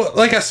Well,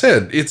 like I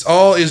said, it's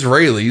all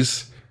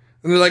Israelis.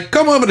 And they're like,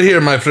 come over here,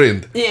 my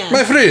friend. Yeah.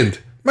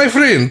 My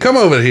friend, come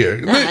over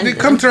here. I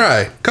Come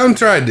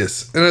try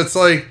this. And it's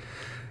like,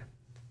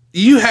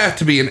 you have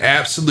to be an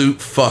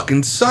absolute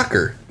fucking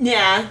sucker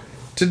yeah.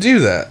 to do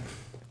that.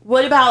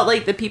 What about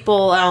like the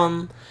people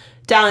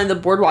down in the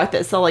boardwalk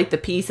that sell like the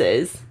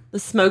pieces, the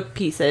smoke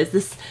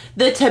pieces,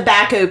 the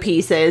tobacco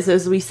pieces,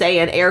 as we say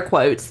in air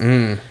quotes?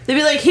 They'd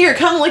be like, "Here,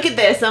 come look at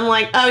this." I'm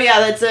like, "Oh yeah,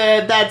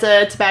 that's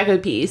a tobacco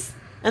piece,"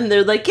 and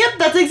they're like, "Yep,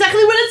 that's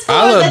exactly what it's for.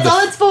 That's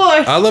all it's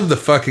for." I love the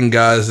fucking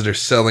guys that are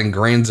selling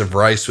grains of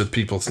rice with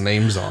people's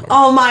names on them.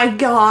 Oh my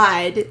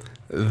god!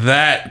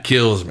 That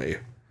kills me.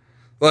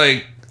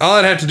 Like, all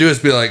I'd have to do is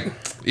be like,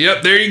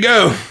 yep, there you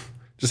go.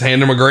 Just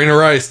hand them a grain of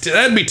rice.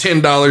 That'd be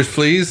 $10,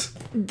 please.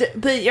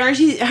 But aren't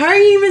you? How are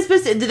you even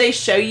supposed to? Do they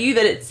show you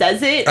that it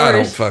says it? I or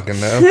don't fucking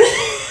know.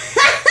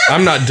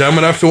 I'm not dumb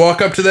enough to walk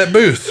up to that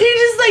booth. You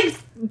just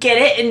like get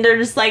it, and they're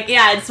just like,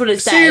 "Yeah, it's what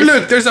it says." See,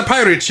 look, there's a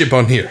pirate ship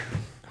on here.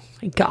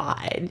 My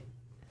god!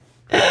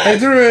 I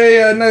threw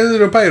a nice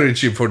little pirate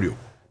ship for you.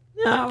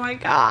 Oh my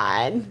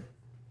god!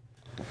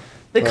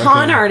 The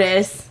con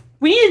artists.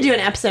 We need to do an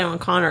episode on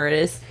con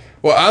artists.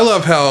 Well, I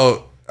love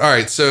how. All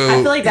right, so I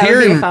feel like that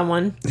would be a fun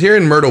one. Here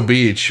in Myrtle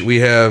Beach, we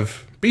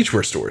have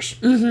beachwear stores.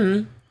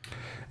 Mm-hmm.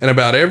 And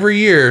about every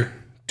year,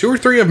 2 or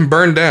 3 of them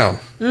burn down.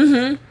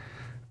 Mm-hmm.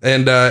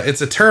 And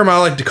it's a term I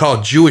like to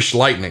call Jewish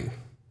lightning.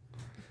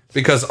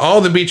 Because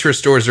all the beachwear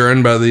stores are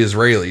owned by the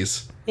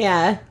Israelis.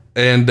 Yeah.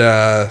 And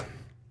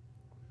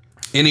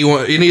any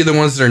of the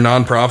ones that are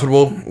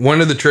non-profitable, one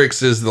of the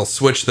tricks is they'll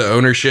switch the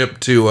ownership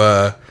to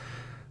a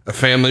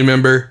family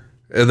member.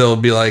 And they'll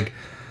be like,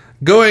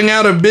 going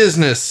out of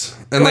business.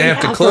 And they Going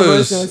have to out for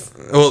close.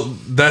 business. Well,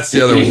 that's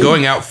the other one.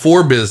 Going out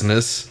for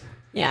business.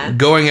 Yeah.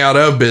 going out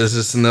of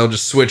business, and they'll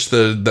just switch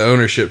the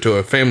ownership to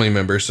a family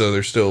member, so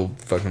they're still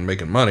fucking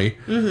making money.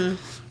 Mm-hmm.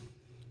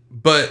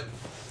 But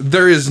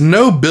there is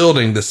no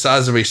building the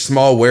size of a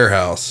small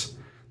warehouse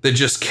that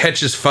just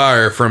catches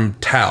fire from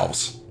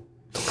towels.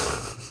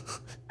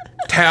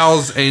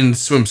 Towels and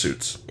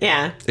swimsuits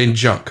Yeah. and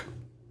junk.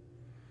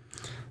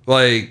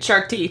 Like,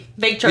 Shark teeth.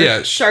 Big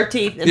shark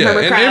teeth and yeah,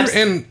 hermit crabs.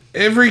 and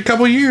every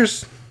couple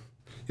years,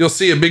 you'll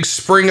see a big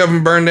spring of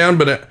them burn down,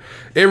 but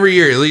every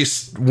year at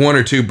least one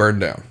or two burn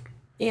down.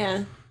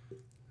 Yeah.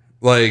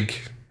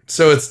 Like,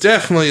 so it's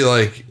definitely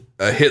like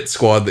a hit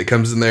squad that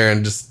comes in there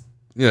and just,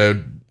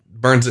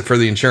 burns it for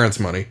the insurance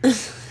money.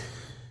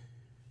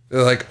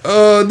 They're like,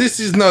 oh, this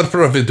is not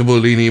profitable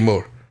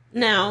anymore.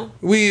 No.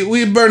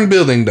 We burn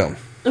building down.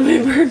 We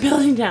burn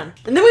building down.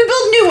 And then we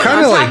build new one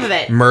on top of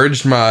it.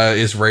 Merged my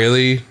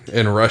Israeli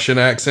and Russian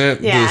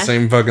accent to the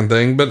same fucking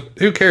thing, but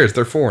who cares?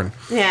 They're foreign.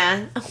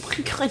 Yeah. Oh my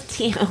god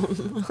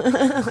damn.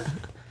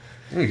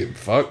 I don't give a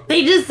fuck.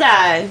 They just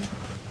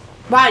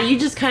wow, you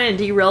just kind of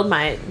derailed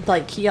my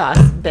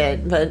kiosk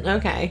bit, but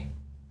okay.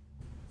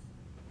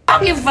 I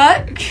don't give a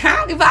fuck. I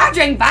don't give a fuck. I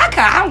drink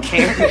vodka. I don't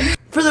care.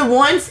 For the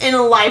once in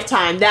a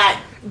lifetime,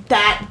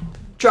 that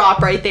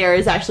drop right there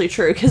is actually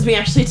true, because we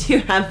actually do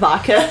have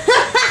vodka.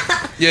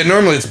 Yeah,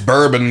 normally it's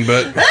bourbon,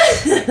 but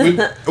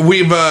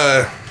we've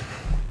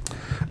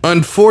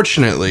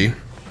unfortunately,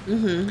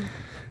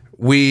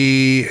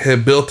 we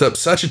have built up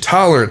such a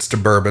tolerance to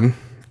bourbon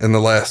in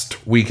the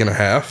last week and a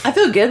half. I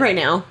feel good right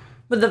now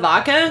with the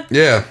vodka.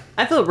 Yeah.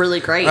 I feel really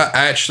great. I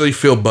actually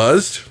feel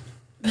buzzed,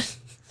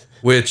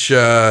 which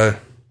I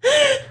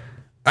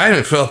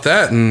haven't felt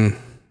that in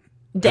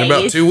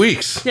about 2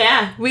 weeks.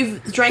 Yeah,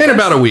 we've drank In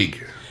about a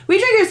week. We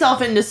drank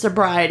ourselves into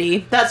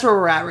sobriety. That's where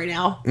we're at right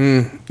now.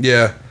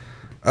 Yeah.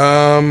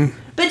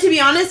 But to be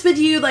honest with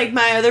you, like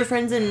my other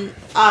friends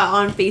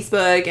on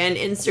Facebook and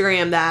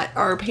Instagram that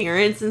are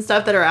parents and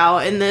stuff that are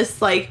out in this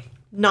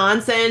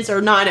nonsense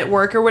or not at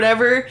work or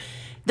whatever,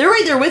 they're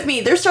right there with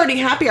me. They're starting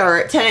happy hour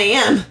at 10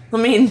 a.m. I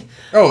mean,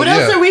 what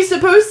else are we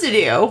supposed to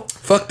do?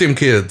 Fuck them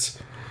kids.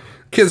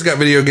 Kids got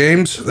video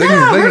games. They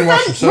No, can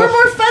watch themselves. we're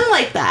more fun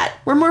like that.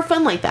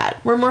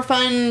 We're more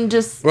fun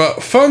just... Well,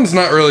 fun's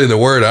not really the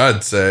word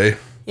I'd say.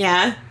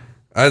 Yeah.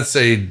 I'd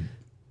say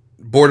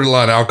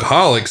borderline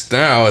alcoholics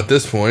now at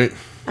this point.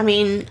 I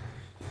mean...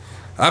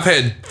 I've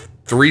had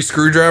 3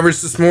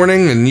 screwdrivers this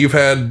morning, and you've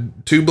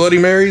had 2 Bloody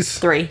Marys?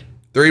 3.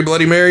 3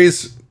 Bloody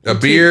Marys, a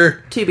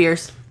beer. 2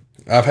 beers.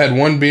 I've had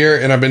 1 beer,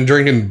 and I've been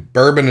drinking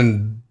bourbon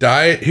and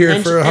diet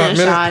here for a hot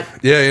minute. Shot.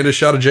 Yeah, and a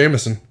shot of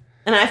Jameson.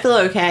 And I feel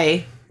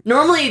okay.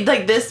 Normally,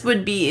 this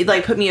would be,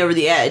 put me over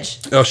the edge.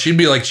 Oh, she'd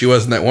be like she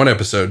was in that one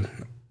episode.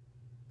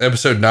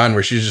 Episode 9,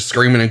 where she's just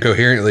screaming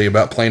incoherently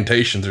about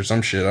plantations or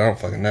some shit. I don't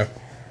fucking know.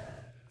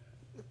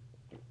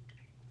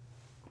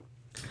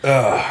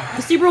 The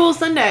Super Bowl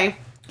Sunday.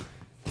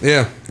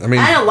 Yeah, I mean...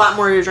 I had a lot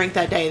more to drink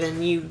that day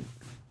than you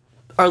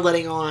are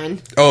letting on.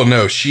 Oh,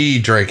 no,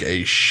 she drank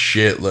a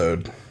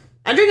shitload.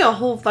 I drank a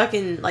whole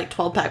fucking,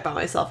 12-pack by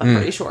myself, I'm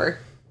pretty sure.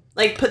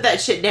 Put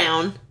that shit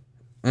down.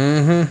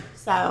 Mm-hmm.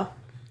 So...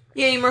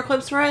 You got any more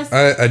clips for us?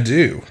 I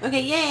do. Okay,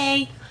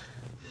 yay.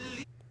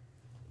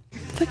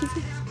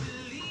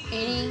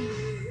 Any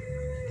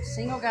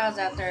single guys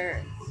out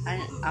there,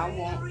 I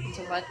want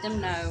to let them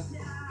know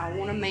I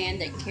want a man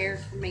that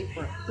cares for me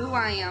for who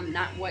I am,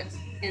 not what's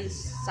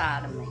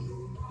inside of me.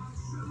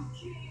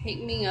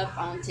 Hit me up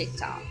on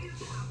TikTok.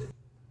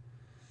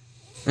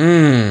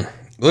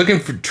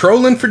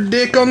 Trolling for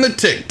dick on the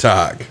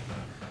TikTok.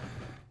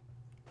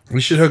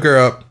 We should hook her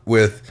up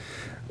with...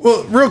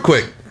 Well, real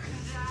quick.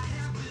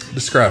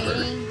 Describe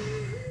her.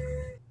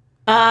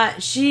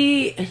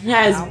 She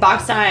has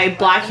box-eye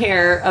black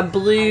hair, a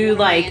blue,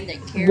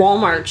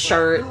 Walmart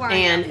shirt,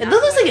 and it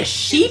looks like a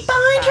sheet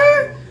behind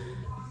her.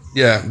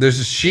 Yeah, there's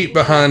a sheet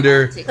behind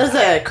her. There's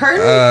a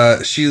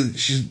curtain.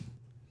 She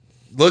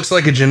looks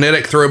like a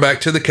genetic throwback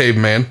to the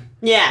caveman.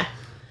 Yeah.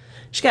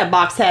 She got a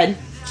box head.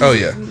 Oh,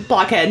 yeah.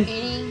 Blockhead.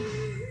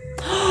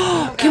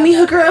 Can we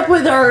hook her up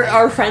with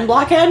our friend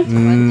Blockhead?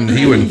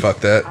 He wouldn't fuck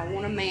that. I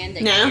want a man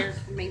that No. cares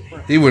for me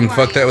for He wouldn't who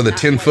fuck I that am, with a not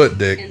 10-foot what's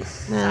dick.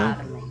 inside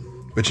of me.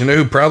 But you know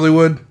who probably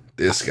would?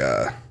 This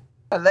guy.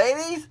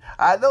 Ladies,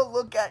 I don't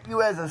look at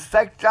you as a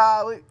sex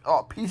job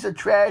or a piece of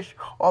trash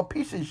or a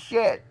piece of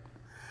shit.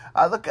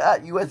 I look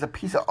at you as a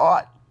piece of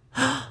art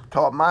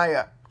to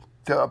admire,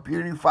 to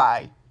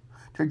beautify,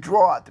 to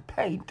draw, to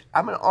paint.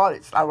 I'm an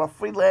artist. I'm a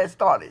freelance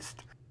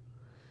artist.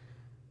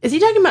 Is he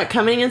talking about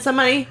coming in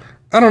somebody?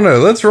 I don't know.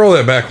 Let's roll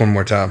that back one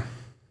more time.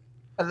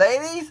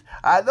 Ladies,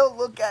 I don't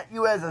look at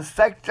you as a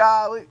sex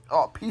job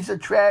or a piece of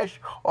trash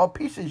or a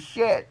piece of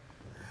shit.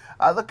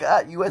 I look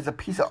at you as a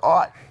piece of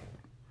art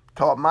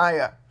to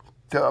admire,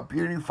 to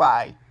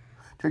beautify,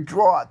 to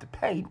draw, to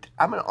paint.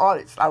 I'm an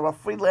artist. I'm a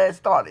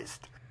freelance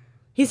artist.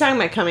 He's talking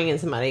about coming in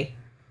somebody.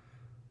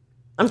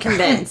 I'm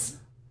convinced.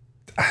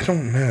 I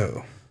don't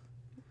know.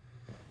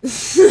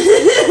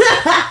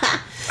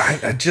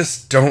 I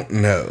just don't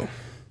know.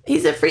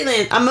 He's a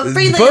freelance. I'm a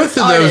freelance Both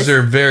of artist. those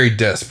are very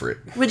desperate.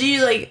 Would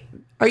you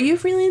are you a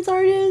freelance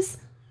artist?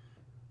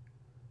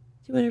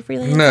 You want to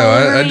freelance? No, all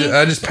over I me?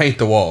 I just paint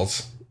the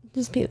walls.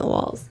 Just paint the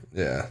walls.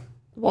 Yeah.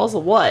 Walls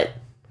of what?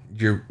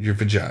 Your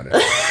vagina.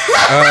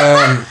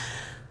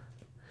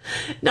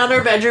 Not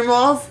our bedroom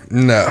walls?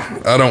 No,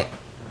 I don't.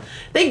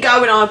 Thank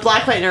God we don't have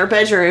blacklight in our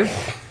bedroom.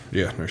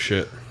 Yeah, no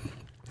shit.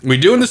 We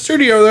do in the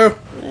studio, though.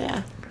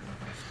 Yeah.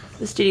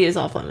 The studio is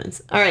off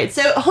limits. All right,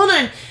 so hold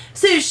on.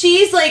 So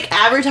she's like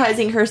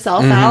advertising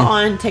herself out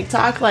on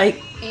TikTok,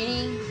 like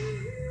Any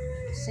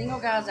single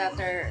guys out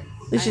there,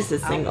 It's just a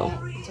single. I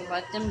want to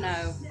let them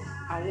know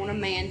I want a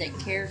man that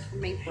cares for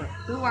me for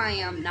who I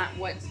am, not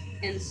what's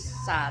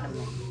inside of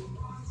me.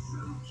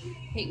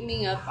 Pick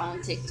me up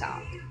on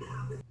TikTok.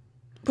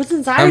 what's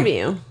inside of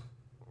you?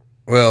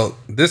 Well,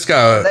 this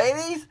guy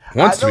Ladies,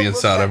 wants I to be don't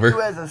inside look of at her.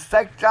 you as a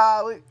sex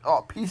job or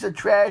a piece of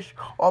trash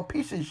or a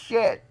piece of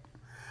shit.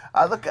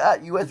 I look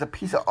at you as a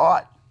piece of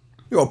art.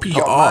 You're a piece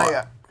To of art.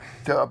 admire,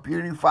 to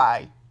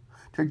beautify,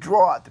 to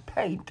draw, to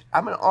paint.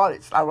 I'm an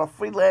artist. I'm a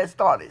freelance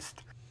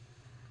artist.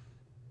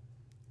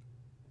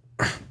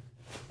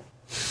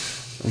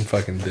 I'm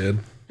fucking dead.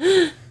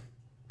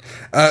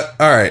 All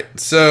right,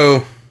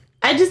 so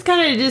I just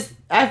kind of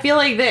I feel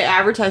like the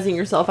advertising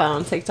yourself out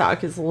on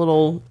TikTok is a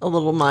little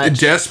much.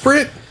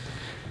 desperate?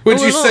 Would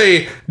you little-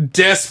 say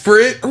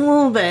desperate? A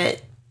little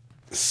bit.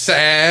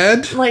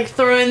 Sad? Like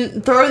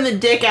throwing the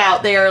dick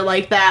out there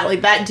like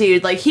that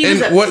dude, like he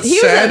was And what's he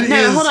was sad no,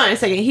 is- hold on a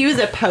second. He was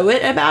a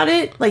poet about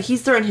it. Like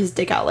he's throwing his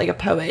dick out like a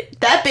poet.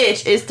 That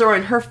bitch is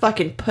throwing her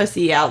fucking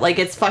pussy out like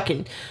it's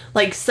fucking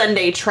like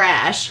Sunday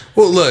trash.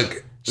 Well,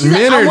 look, She's like,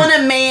 men I are. want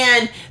a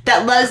man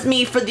that loves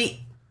me for the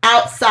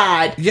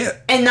outside, Yeah.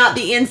 and not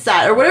the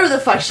inside, or whatever the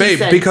fuck she Babe,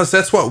 said. because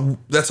that's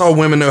all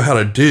women know how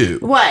to do.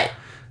 What?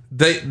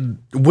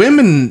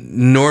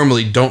 Women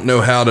normally don't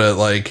know how to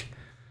like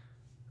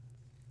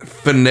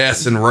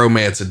finesse and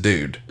romance a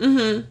dude.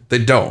 Mm-hmm. They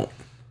don't.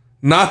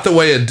 Not the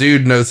way a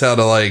dude knows how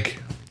to like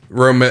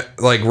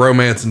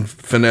romance and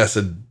finesse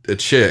a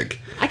chick.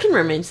 I can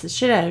romance the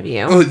shit out of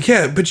you. Well,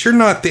 yeah, but you're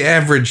not the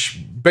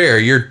average bear.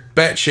 You're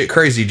batshit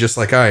crazy, just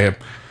like I am.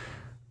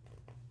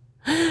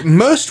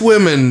 Most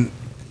women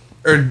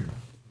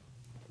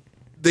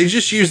they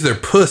just use their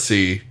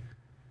pussy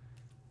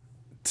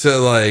to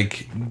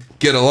like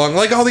get along.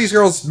 Like all these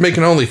girls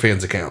making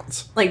OnlyFans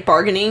accounts. Like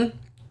bargaining.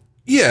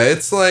 Yeah,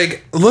 it's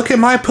like, look at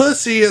my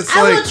pussy. It's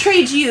I will like,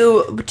 trade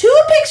you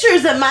 2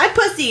 pictures of my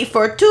pussy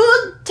for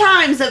 2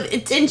 times of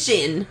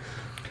attention.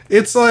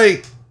 it's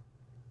like,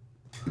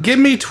 give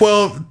me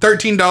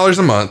 $13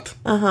 a month.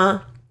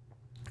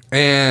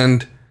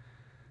 And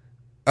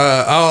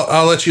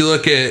I'll let you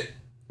look at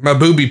my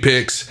booby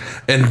pics,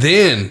 and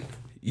then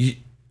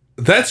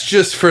that's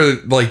just for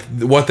like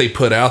what they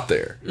put out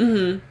there.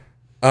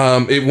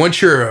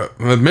 Once you're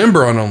a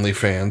member on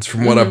OnlyFans,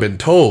 from what I've been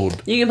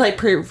told, You can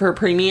play for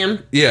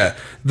premium. yeah,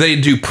 they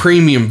do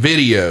premium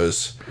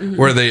videos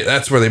where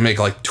that's where they make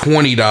like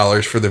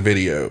 $20 for the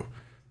video,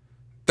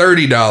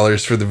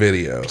 $30 for the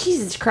video.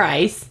 Jesus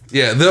Christ.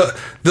 Yeah,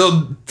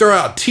 they'll throw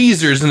out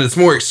teasers, and it's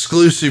more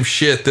exclusive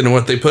shit than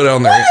what they put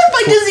on their. What the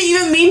fuck does it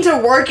even mean to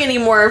work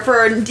anymore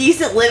for a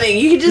decent living?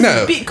 You could just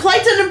No.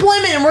 collect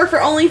unemployment and work for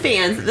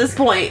OnlyFans at this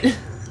point.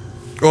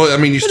 Well, I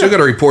mean, you still got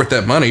to report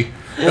that money.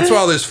 That's why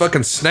all those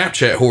fucking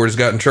Snapchat whores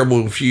got in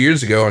trouble a few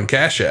years ago on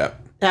Cash App.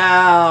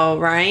 Oh,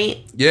 right.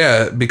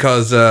 Yeah,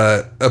 because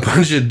a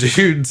bunch of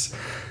dudes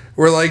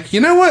were like,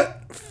 you know what?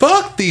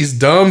 Fuck these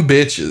dumb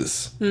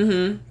bitches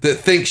that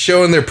think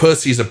showing their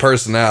pussy's a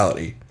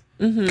personality.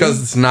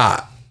 Because it's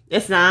not.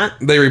 It's not.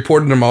 They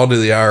reported them all to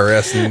the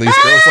IRS, and these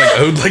girls like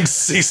owed like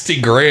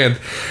 60 grand.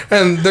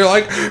 And they're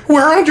like,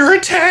 we're under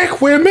attack,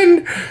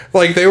 women.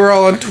 Like they were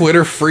all on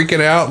Twitter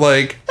freaking out,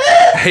 like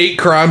hate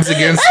crimes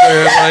against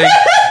their like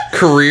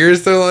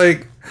careers. They're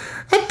like,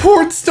 a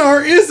porn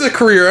star is a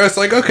career. I was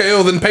like, okay,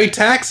 well then pay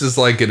taxes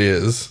like it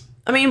is.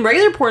 I mean,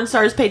 regular porn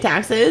stars pay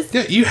taxes.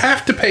 Yeah, you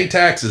have to pay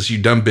taxes, you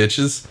dumb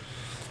bitches.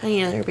 I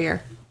need another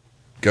beer.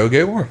 Go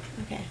get one.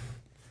 Okay.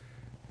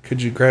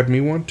 Could you grab me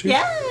one too?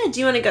 Yeah. Do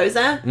you want a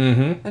Goza?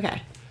 Mm-hmm.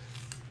 Okay.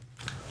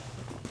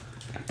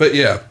 But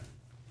yeah,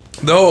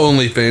 the whole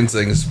OnlyFans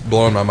thing is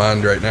blowing my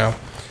mind right now.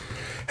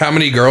 How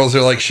many girls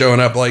are like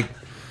showing up like,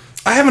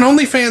 I have an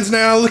OnlyFans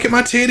now, look at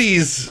my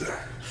titties.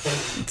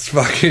 It's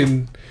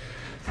fucking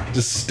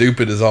just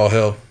stupid as all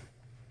hell.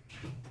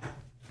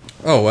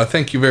 Oh, well,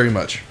 thank you very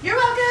much. You're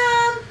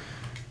welcome.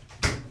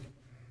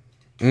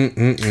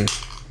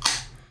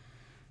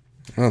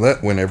 Oh,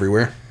 that went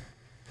everywhere.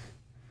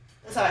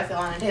 That's how I feel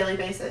on a daily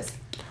basis.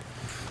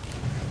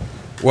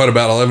 What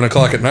about 11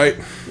 o'clock at night?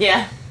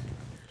 Yeah.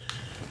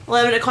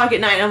 11 o'clock at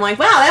night, I'm like,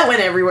 wow, that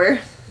went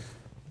everywhere.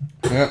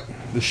 Yeah,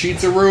 the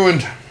sheets are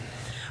ruined.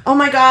 Oh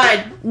my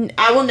god,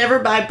 I will never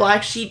buy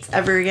black sheets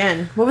ever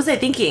again. What was I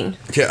thinking?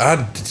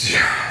 Yeah,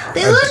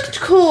 They looked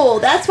cool.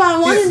 That's why I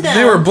wanted them.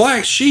 They were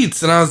black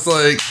sheets, and I was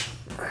like,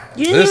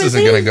 You didn't this even isn't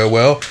say- going to go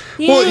well.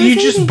 You Well, didn't you even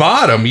say just anything.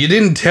 bought them. You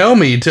didn't tell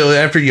me until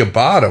after you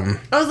bought them.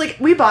 I was like,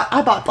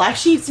 I bought black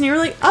sheets, and you were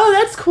like, oh,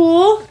 that's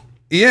cool.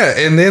 Yeah,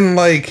 and then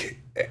like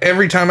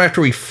every time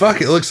after we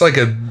fuck, it looks like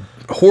a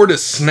horde of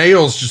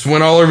snails just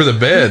went all over the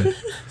bed.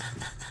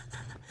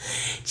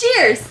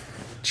 Cheers.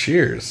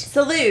 Cheers.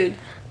 Salute.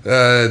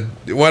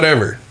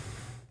 Whatever.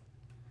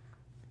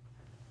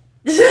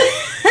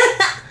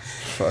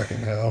 Fucking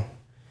hell.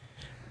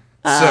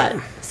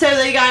 So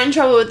they got in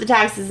trouble with the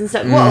taxes and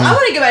stuff. Well, I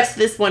want to go back to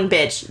this one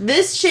bitch.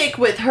 This chick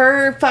with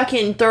her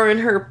fucking throwing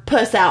her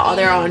puss out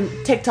there on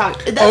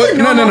TikTok. That's a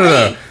normal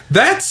thing.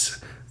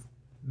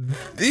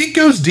 It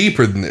goes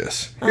deeper than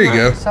this. Here you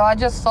go. So I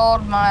just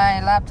sold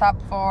my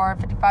laptop for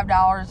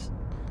 $55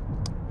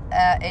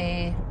 at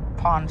a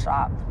pawn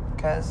shop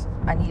because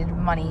I needed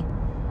money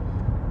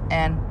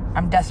and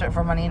I'm desperate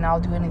for money and I'll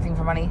do anything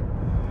for money.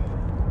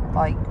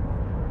 Like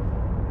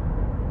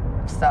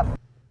stuff.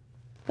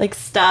 Like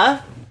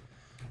stuff?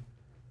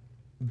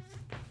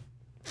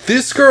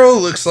 This girl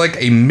looks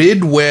like a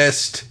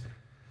Midwest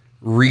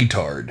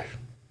retard.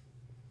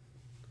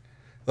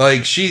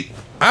 Like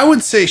I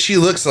would say she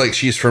looks like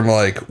she's from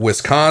like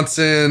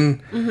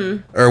Wisconsin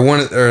or one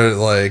of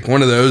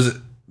those,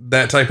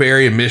 that type of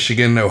area,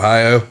 Michigan,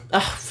 Ohio.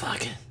 Oh,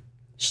 fuck it.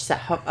 She's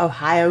a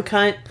Ohio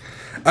cunt.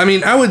 I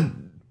mean, I would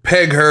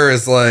peg her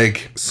as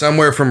like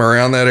somewhere from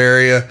around that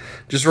area.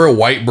 Just real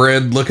white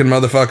bread looking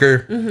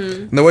motherfucker.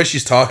 And the way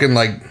she's talking,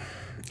 like,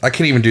 I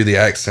can't even do the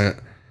accent.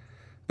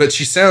 But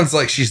she sounds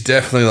like she's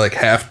definitely like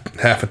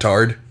half a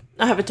tard.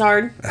 A half a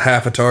tard? A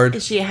half a tard.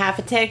 Is she a half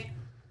a tick?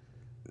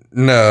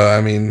 No,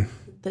 I mean...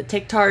 The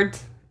tick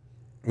tards?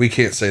 We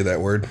can't say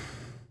that word.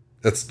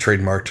 That's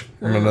trademarked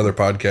from another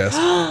podcast.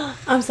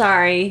 I'm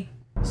sorry.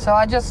 So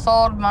I just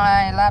sold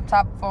my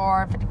laptop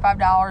for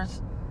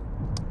 $55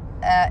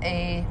 at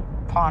a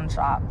pawn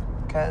shop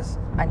because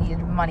I needed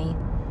money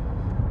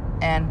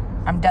and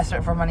I'm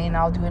desperate for money and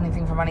I'll do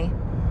anything for money.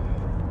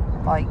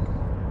 Like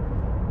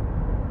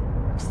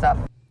stuff.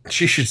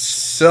 She should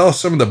sell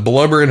some of the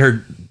blubber in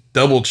her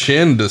double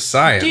chin to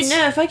science. Dude,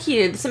 no, fuck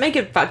you. Somebody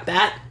could fuck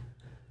that.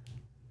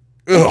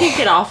 You could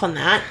get off on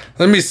that.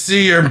 Let me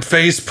see your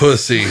face,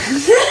 pussy.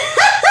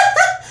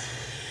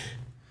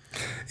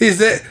 Is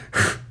that...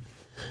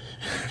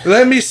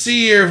 Let me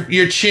see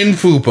your chin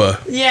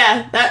fupa.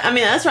 Yeah,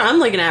 that's what I'm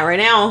looking at right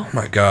now. Oh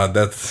my god,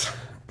 that's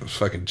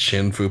fucking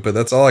chin fupa.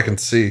 That's all I can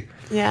see.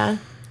 Yeah.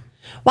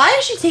 Why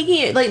is she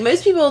taking it? Like,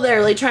 most people that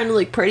are, like, trying to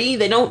look pretty,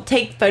 they don't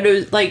take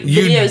photos, like,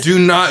 videos. You do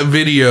not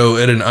video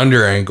at an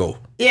under angle.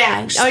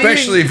 Yeah.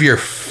 Especially if you're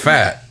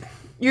fat.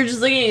 You're just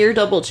looking at your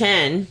double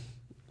chin.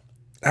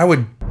 I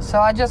would... So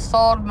I just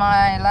sold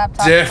my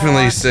laptop.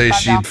 Definitely say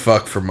she'd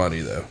fuck for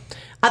money, though.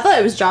 I thought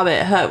it was Jabba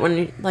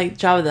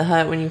the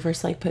Hutt when you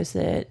first, like,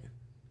 posted it.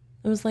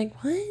 I was like,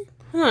 what?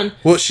 Hold on.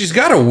 Well, she's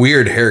got a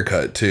weird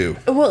haircut, too.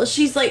 Well,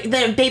 she's like,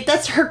 then, babe,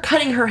 that's her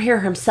cutting her hair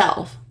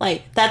himself.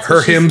 Like, that's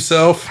her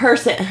himself?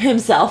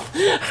 Himself.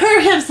 Her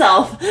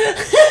himself.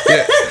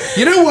 Yeah.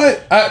 You know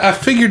what? I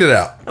figured it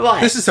out. What?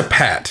 This is a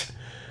Pat.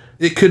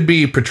 It could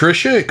be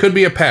Patricia. It could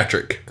be a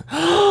Patrick.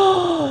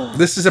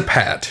 This is a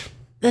Pat.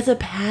 That's a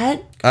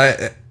Pat?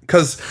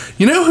 Because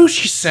you know who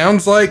she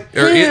sounds like?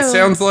 Or Who? It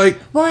sounds like?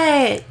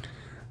 What?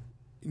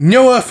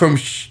 Noah from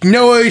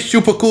Noah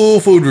Super Cool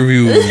Food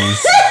Reviews.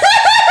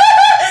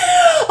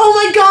 Oh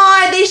my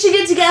god, they should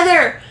get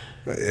together.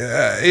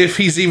 If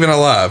he's even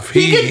alive.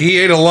 He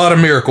ate a lot of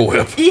Miracle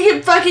Whip. You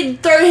can fucking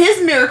throw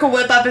his Miracle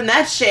Whip up in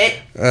that shit.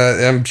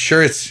 I'm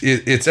sure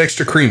it's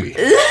extra creamy.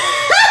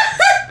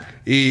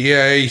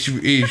 Yeah,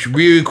 it's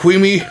really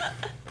creamy.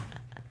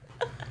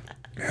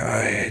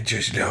 I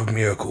just love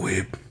Miracle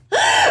Whip.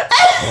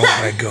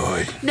 Oh my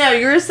god. No,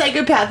 you're a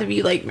psychopath if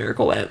you like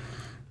Miracle Whip.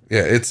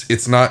 Yeah,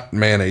 it's not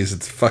mayonnaise.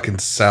 It's fucking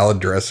salad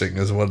dressing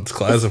is what it's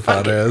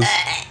classified as.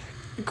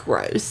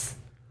 Gross.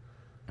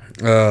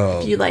 Oh.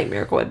 If you like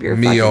Miracle Whip, you're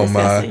me fucking oh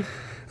disgusting.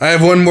 my. I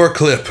have one more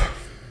clip.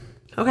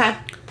 Okay.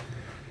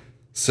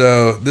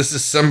 So this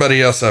is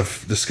somebody else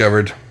I've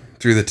discovered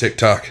through the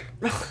TikTok.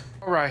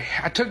 Alright,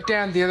 I took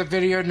down the other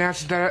video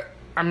announcing that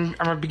I'm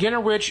a beginner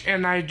witch,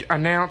 and I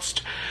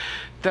announced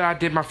that I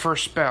did my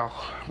first spell.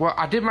 Well,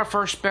 I did my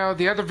first spell.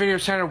 The other video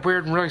sounded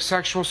weird and really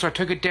sexual, so I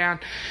took it down,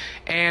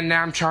 and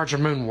now I'm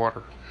charging moon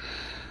water.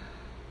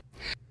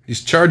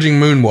 He's charging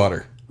moon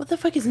water. What the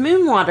fuck is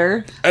moon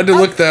water? I had to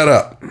look that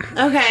up.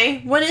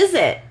 Okay, what is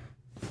it?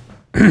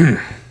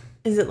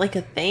 Is it like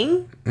a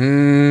thing?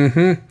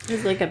 Mm-hmm.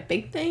 Is it like a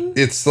big thing?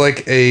 It's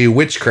like a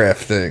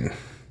witchcraft thing.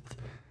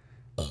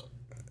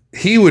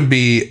 He would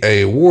be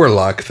a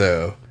warlock,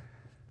 though.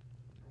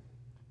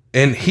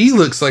 And he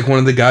looks like one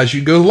of the guys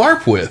you'd go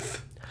LARP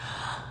with.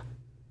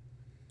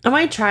 I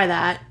might try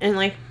that and,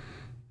 like,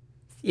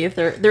 see if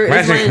there is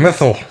Magic one.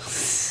 missile.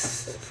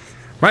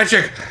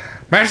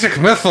 Magic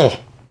missile.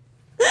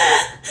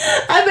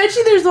 I bet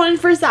you there's one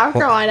for South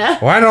Carolina.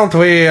 Why don't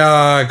we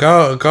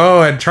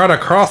go and try to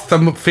cross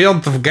the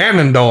fields of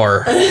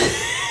Ganondorf?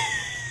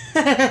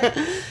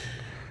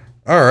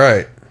 All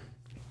right.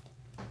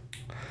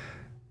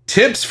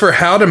 Tips for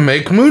how to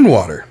make moon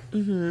water.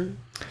 Mm-hmm.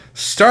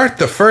 Start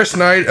the first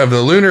night of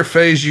the lunar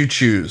phase you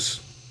choose.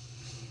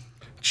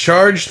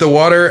 Charge the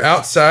water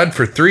outside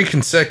for 3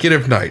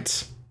 consecutive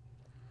nights.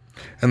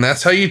 And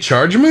that's how you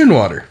charge moon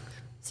water.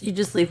 So you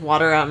just leave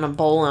water out in a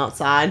bowl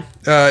outside?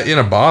 In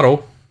a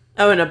bottle.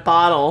 Oh, in a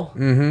bottle.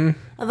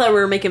 Mm-hmm. I thought we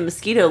were making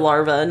mosquito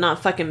larvae, not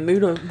fucking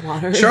moon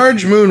water.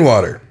 Charge moon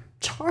water.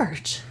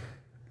 Charge.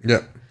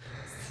 Yep.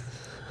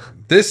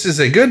 This is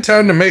a good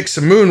time to make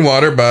some moon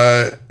water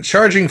by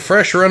charging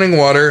fresh running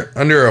water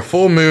under a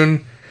full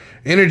moon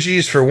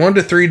energies for 1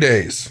 to 3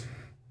 days.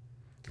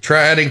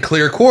 Try adding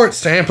clear quartz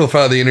to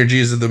amplify the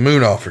energies of the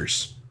moon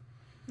offers.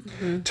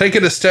 Mm-hmm. Take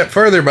it a step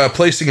further by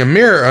placing a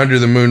mirror under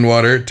the moon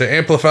water to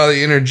amplify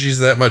the energies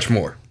that much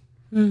more.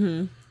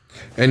 Mm-hmm.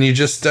 And you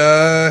just,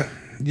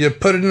 you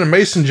put it in a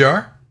mason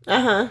jar.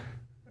 Uh-huh.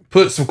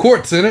 Put some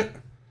quartz in it.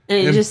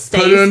 And it just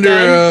stays put it under,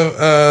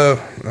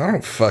 I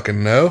don't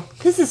fucking know.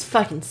 This is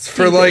fucking stupid.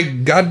 For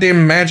like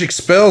goddamn magic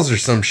spells or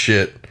some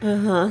shit.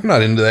 Uh-huh. I'm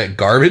not into that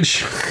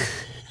garbage.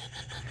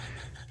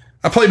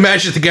 I play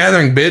Magic the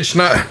Gathering, bitch,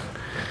 not...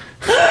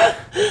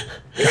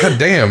 God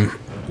damn.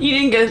 You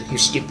didn't go... You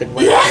stupid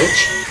white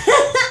bitch.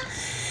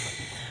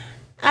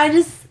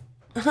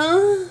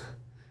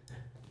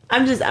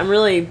 I'm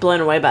really blown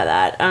away by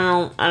that.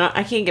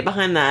 I can't get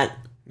behind that.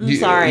 I'm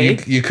sorry.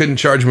 You couldn't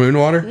charge moon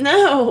water?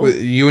 No.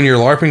 You and your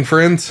LARPing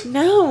friends?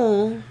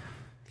 No.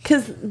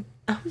 Because,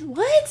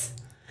 what?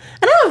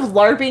 I don't have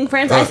LARPing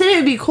friends. I said it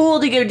would be cool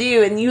to go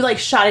do, and you, like,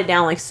 shot it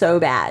down, like, so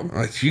bad.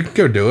 You can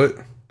go do it.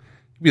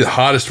 You'd be the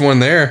hottest one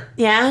there.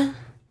 Yeah?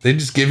 They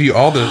just give you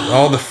all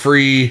the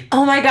free...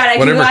 Oh, my God. I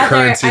could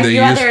currency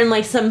go out there in,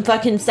 like, some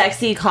fucking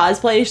sexy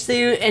cosplay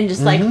suit and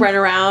just, like, run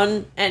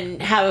around and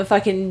have a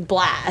fucking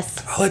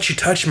blast. I'll let you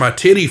touch my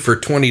titty for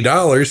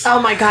 $20. Oh,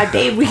 my God,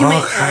 babe. We can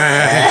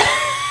okay.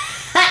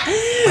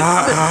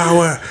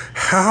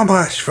 How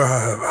much for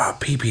a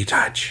pee-pee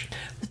touch?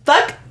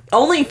 Fuck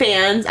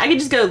OnlyFans. I could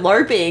just go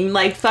LARPing,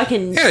 like,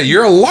 fucking... Yeah,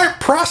 you're a LARP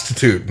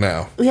prostitute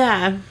now.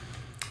 Yeah.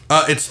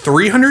 It's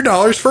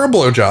 $300 for a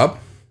blowjob.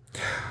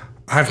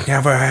 I've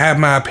never had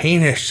my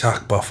penis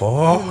sucked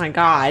before. Oh my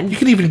God. You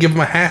could even give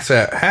them a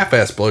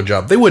half-ass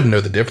blowjob. They wouldn't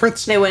know the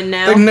difference. They wouldn't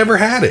know? They've never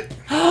had it.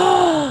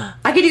 I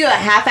could do a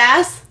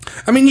half-ass?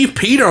 I mean, you've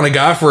peed on a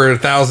guy for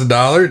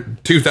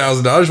 $1,000,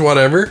 $2,000,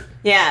 whatever.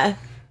 Yeah.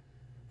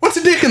 What's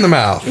a dick in the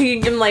mouth? You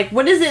can give him, like,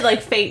 what is it,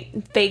 like, fake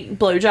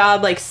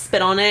blowjob? Like,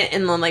 spit on it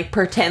and then, like,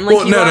 pretend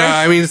like you are? No,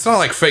 I mean, it's not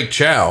like fake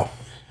chow.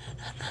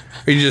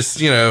 You just,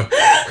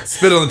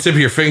 spit on the tip of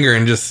your finger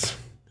and just...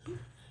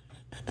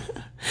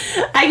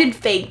 I could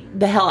fake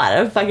the hell out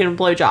of a fucking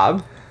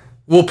blowjob.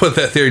 We'll put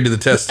that theory to the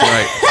test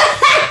tonight.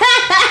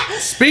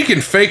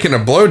 Speaking faking a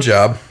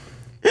blowjob,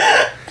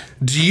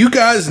 do you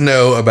guys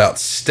know about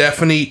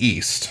Stephanie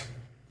East?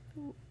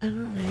 I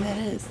don't know who that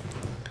is.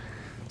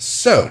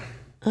 So,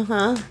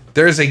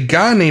 there's a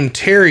guy named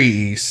Terry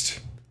East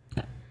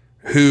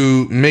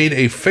who made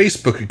a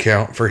Facebook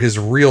account for his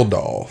real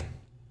doll.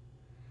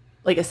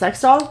 Like a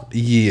sex doll?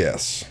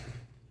 Yes.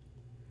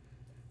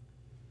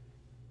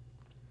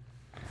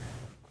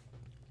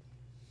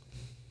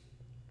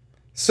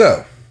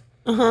 So,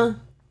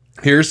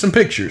 here's some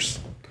pictures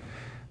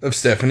of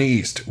Stephanie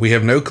East. We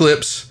have no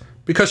clips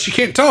because she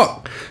can't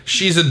talk.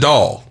 She's a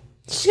doll.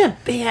 She's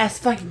got big ass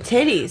fucking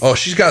titties. Oh,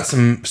 she's got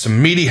some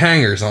meaty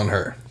hangers on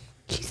her.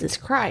 Jesus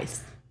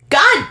Christ.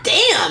 God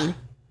damn!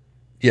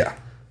 Yeah.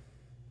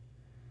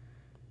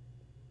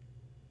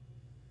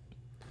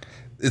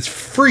 It's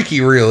freaky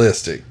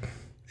realistic.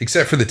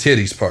 Except for the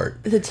titties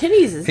part. The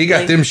titties is He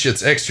got them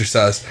shits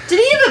exercised. Did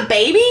he have a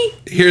baby?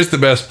 Here's the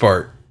best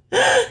part.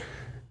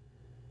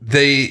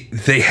 They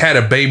had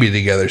a baby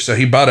together, so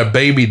he bought a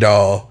baby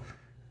doll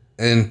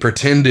and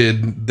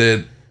pretended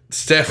that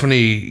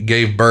Stephanie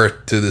gave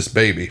birth to this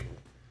baby.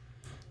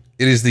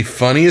 It is the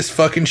funniest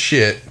fucking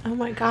shit. Oh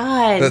my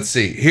God. Let's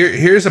see.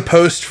 Here's a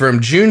post from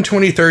June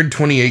 23rd,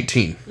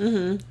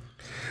 2018.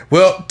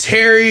 Well,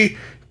 Terry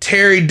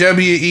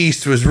W.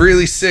 East was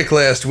really sick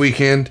last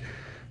weekend.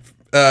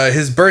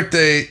 His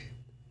birthday.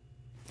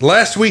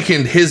 So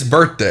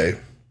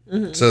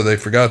they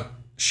forgot.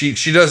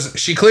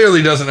 She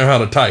clearly doesn't know how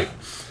to type.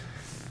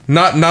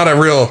 Not a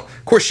real.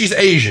 Of course, she's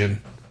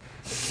Asian.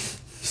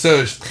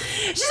 So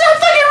she's not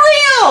fucking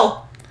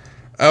real.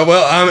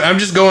 Well, I'm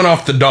just going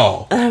off the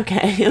doll.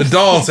 Okay. The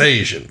doll's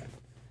Asian.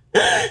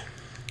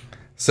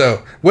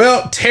 So,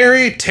 well,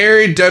 Terry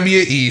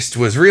W. East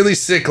was really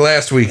sick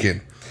last weekend.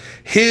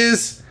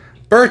 His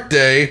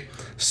birthday,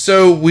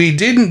 so we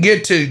didn't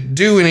get to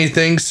do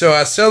anything, so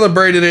I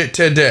celebrated it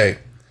today.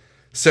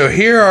 So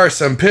here are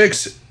some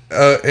pics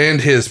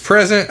and his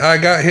present I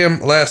got him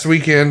last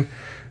weekend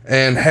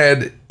and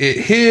had it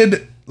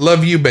hid.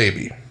 Love you,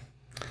 baby.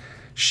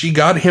 She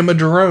got him a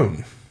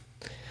drone.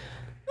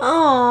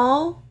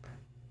 Aww.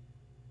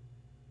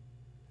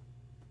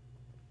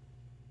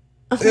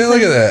 Yeah,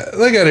 look at that.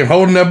 Look at him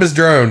holding up his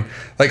drone.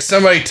 Like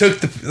somebody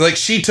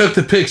she took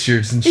the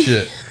pictures and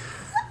shit.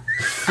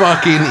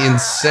 Fucking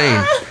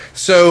insane.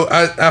 So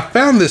I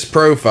found this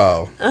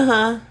profile.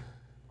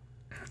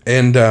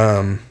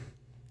 And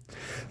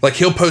like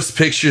he'll post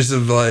pictures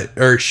of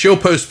she'll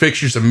post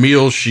pictures of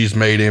meals she's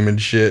made him and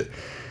shit.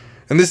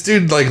 And this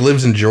dude like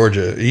lives in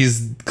Georgia.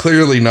 He's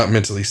clearly not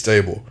mentally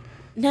stable.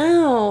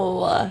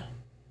 No.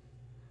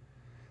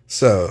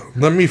 So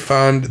let me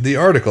find the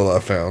article I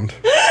found.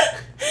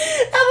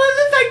 I love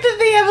the fact that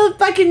they have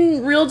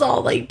fucking real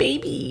doll like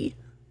baby.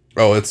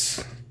 Oh,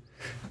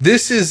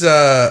 this is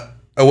a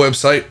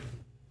website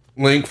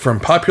link from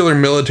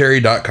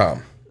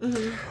popularmilitary.com.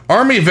 Mm-hmm.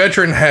 Army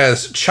veteran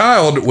has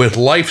child with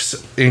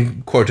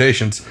in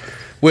quotations,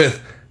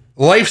 with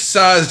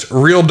life-sized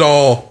real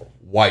doll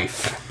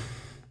wife.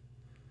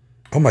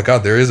 Oh my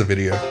God, there is a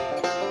video.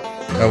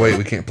 Oh wait,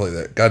 we can't play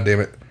that. God damn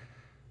it.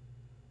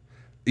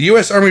 A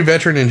U.S. Army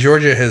veteran in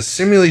Georgia has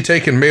seemingly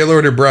taken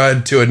mail-order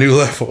bride to a new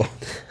level.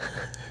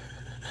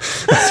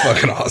 That's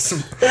fucking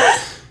awesome.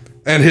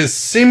 And has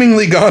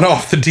seemingly gone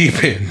off the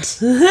deep end.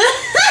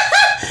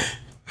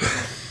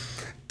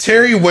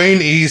 Terry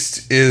Wayne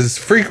East is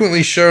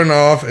frequently shown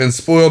off and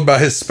spoiled by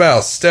his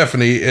spouse,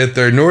 Stephanie, at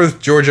their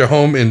North Georgia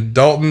home in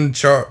Dalton,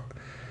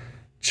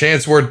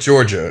 Chatsworth,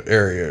 Georgia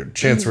area.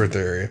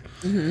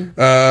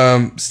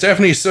 Mm-hmm.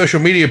 Stephanie's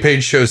social media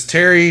page shows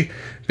Terry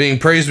being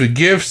praised with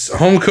gifts,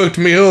 home-cooked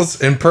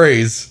meals, and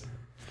praise.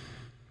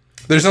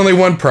 There's only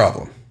one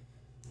problem.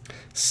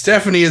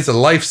 Stephanie is a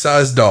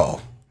life-size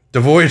doll,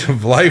 devoid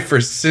of life or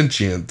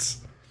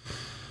sentience,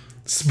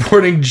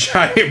 sporting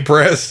giant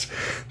breasts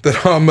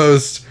that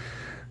almost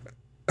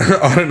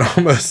on an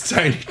almost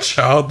tiny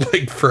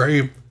childlike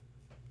frame.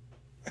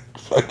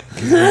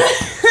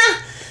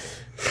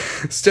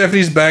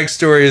 Stephanie's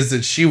backstory is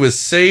that she was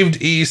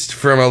saved east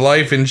from a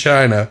life in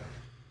China.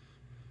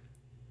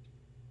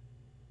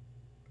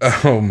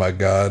 Oh my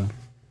God.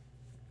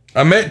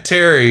 I met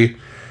Terry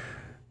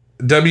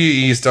W.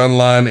 East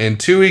online, and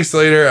 2 weeks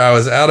later I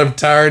was out of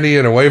tyranny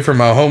and away from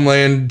my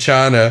homeland,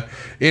 China,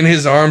 in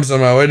his arms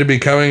on my way to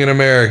becoming an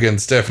American,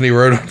 Stephanie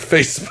wrote on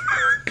Facebook.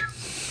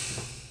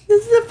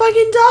 This is a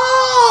fucking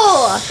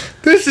doll.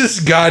 This is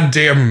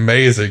goddamn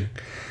amazing.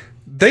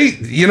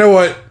 You know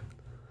what?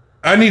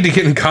 I need to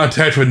get in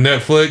contact with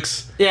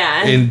Netflix.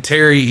 Yeah. And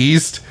Terry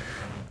East.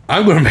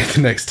 I'm going to make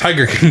the next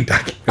Tiger King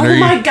documentary. Oh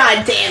my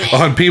God damn it.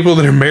 On people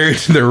that are married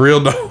to their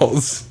real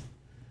dolls.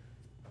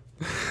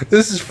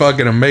 This is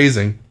fucking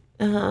amazing.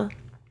 Uh-huh.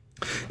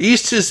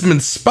 East has been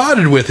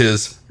spotted with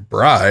his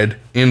bride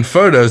in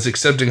photos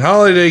accepting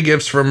holiday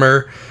gifts from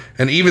her,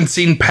 and even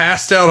seen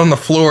passed out on the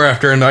floor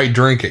after a night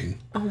drinking.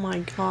 Oh my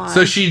God.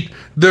 So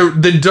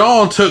the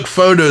doll took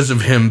photos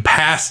of him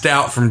passed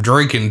out from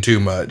drinking too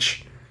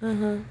much.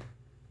 Uh-huh.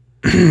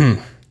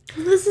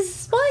 This is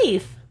his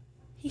wife.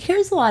 He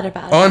cares a lot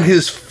about it. On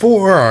his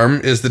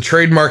forearm is the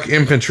trademark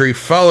infantry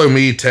 "Follow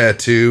Me"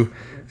 tattoo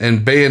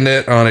and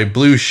bayonet on a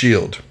blue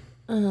shield.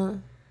 Uh-huh.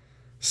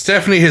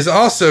 Stephanie has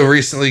also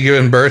recently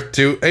given birth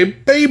to a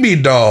baby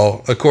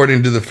doll,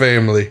 according to the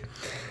family.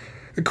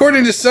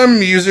 According to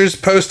some users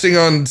posting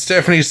on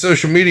Stephanie's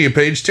social media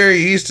page, Terry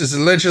East is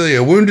allegedly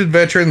a wounded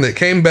veteran that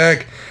came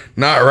back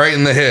not right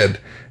in the head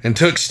and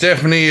took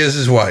Stephanie as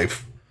his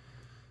wife.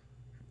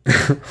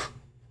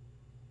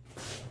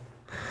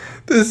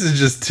 This is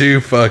just too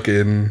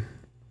fucking...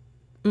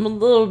 I'm a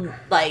little,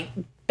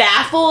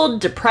 baffled,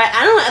 depressed.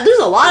 I don't know. There's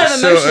a lot of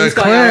emotions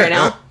going on right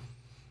now.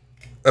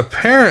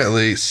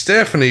 Apparently,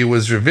 Stephanie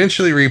was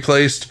eventually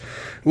replaced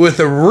with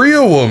a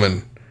real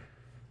woman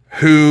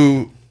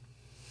who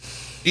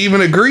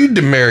even agreed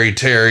to marry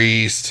Terry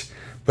East,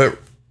 but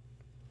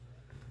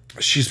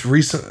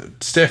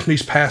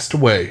Stephanie's passed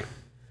away.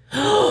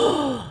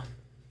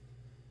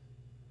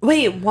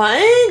 Wait,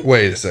 what?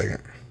 Wait a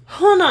second.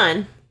 Hold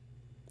on.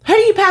 How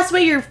do you pass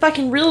away your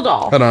fucking real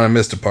doll? Hold on, I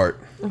missed a part.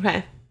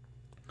 Okay.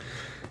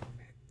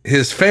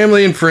 His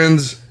family and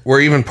friends were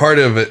even part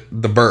of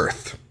the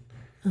birth.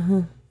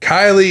 Uh-huh.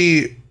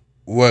 Kylie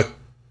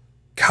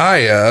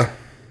Wakaya,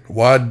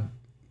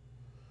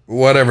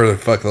 whatever the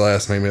fuck the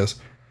last name is.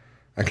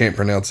 I can't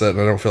pronounce that,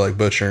 and I don't feel like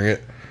butchering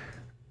it.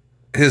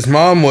 His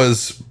mom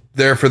was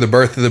there for the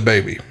birth of the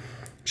baby.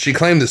 She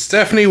claimed that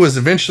Stephanie was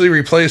eventually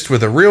replaced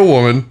with a real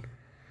woman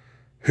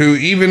who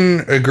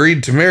even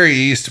agreed to marry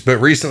East, but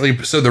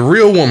recently, so the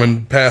real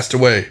woman passed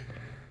away.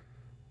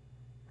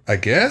 I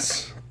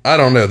guess? I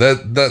don't know.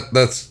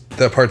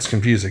 That part's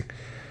confusing.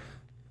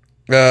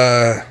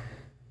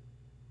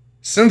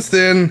 Since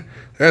then,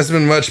 there hasn't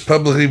been much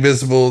publicly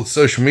visible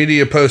social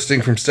media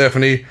posting from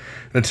Stephanie,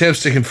 and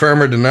attempts to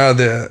confirm or deny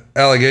the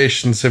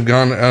allegations have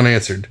gone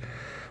unanswered.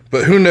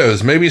 But who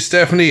knows? Maybe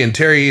Stephanie and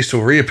Terry East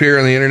will reappear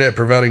on the internet,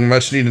 providing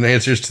much-needed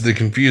answers to the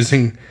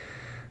confusing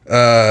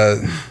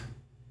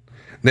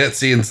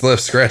Netsians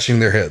left scratching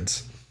their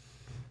heads.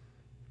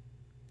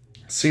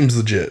 Seems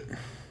legit.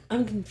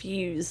 I'm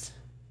confused.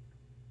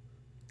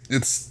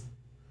 It's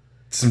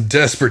some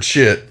desperate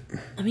shit.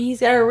 I mean, he's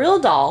got a real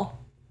doll.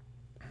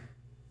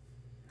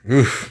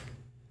 Oof.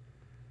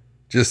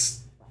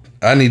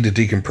 I need to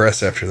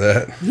decompress after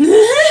that.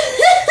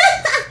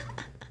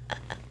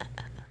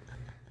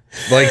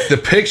 The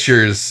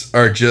pictures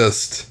are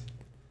just...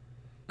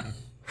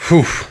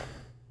 Whew.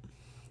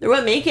 They're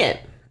what make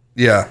it.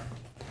 Yeah.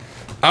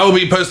 I will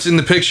be posting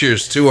the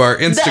pictures to our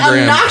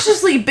Instagram. The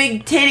obnoxiously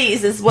big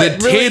titties is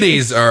what the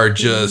titties are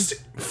just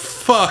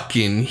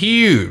fucking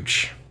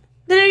huge.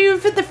 They don't even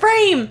fit the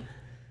frame.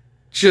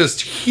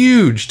 Just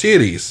huge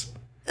titties.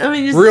 I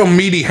mean, just real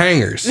meaty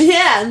hangers.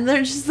 Yeah, and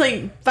they're just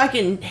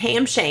fucking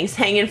ham shanks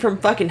hanging from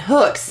fucking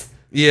hooks.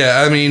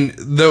 Yeah, I mean,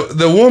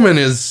 the woman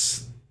is...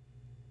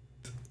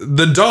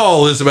 The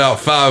doll is about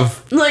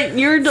 5'2". Like,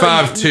 you're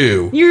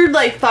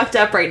like fucked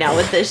up right now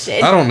with this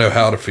shit. I don't know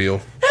how to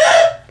feel.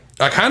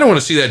 I kind of want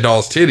to see that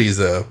doll's titties,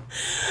 though.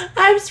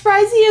 I'm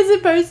surprised he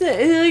hasn't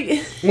posted.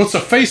 Like... What's a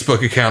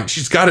Facebook account?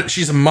 She's got it.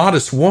 She's a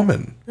modest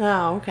woman.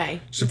 Oh, okay.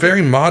 She's a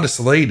very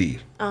modest lady.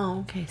 Oh,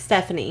 okay.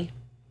 Stephanie,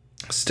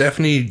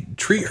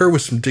 treat her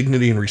with some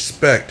dignity and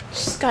respect.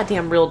 she's a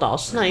goddamn real doll.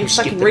 She's not even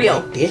fucking Stupid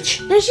real. white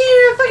bitch. No, she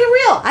ain't even fucking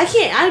real. I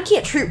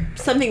can't treat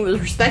something with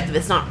respect if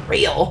it's not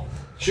real.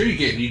 Sure you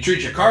can. You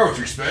treat your car with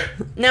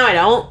respect. No, I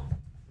don't.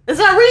 It's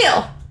not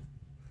real.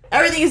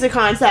 Everything is a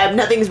concept.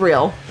 Nothing's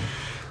real.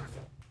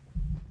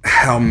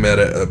 How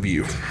meta of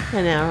you.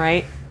 I know,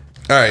 right?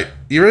 All right.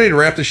 You ready to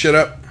wrap this shit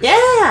up?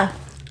 Yeah.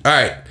 All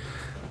right.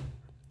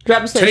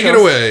 Drop the socials. Take it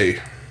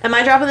away. Am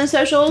I dropping the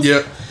socials?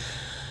 Yep.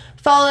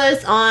 Follow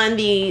us on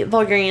the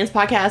Vulgarians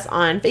podcast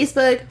on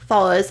Facebook.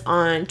 Follow us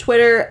on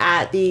Twitter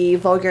at the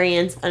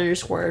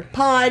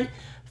Vulgarians_pod.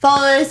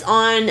 Follow us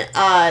on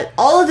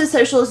all of the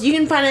socials. You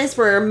can find us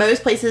where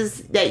most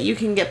places that you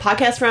can get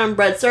podcasts from.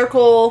 Red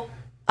Circle,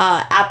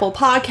 Apple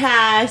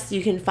Podcasts.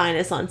 You can find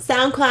us on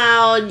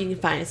SoundCloud. You can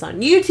find us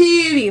on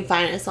YouTube. You can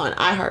find us on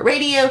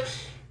iHeartRadio.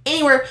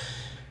 Anywhere.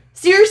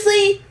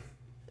 Seriously,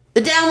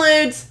 the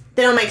downloads,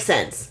 they don't make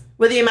sense.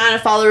 With the amount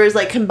of followers,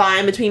 like,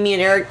 combined between me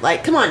and Eric,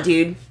 like, come on,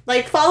 dude.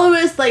 Like, follow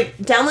us, like,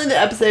 download the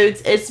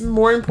episodes. It's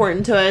more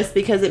important to us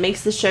because it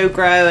makes the show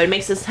grow. It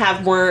makes us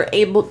have more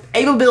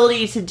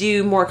ability to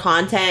do more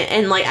content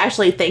and, like,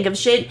 actually think of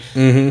shit.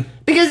 Mm-hmm.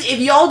 Because if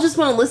y'all just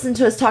want to listen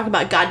to us talk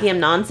about goddamn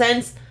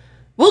nonsense,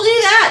 we'll do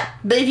that.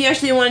 But if you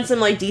actually want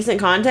some, like, decent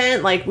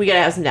content, like, we gotta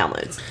have some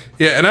downloads.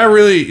 Yeah, and I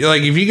really,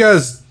 like, if you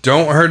guys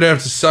don't hurt to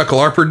have to suck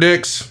LARPer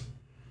dicks,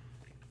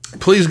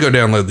 please go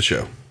download the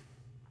show.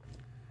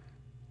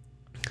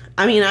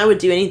 I mean, I would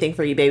do anything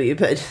for you, baby,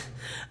 but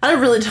I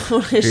really don't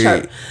want to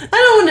I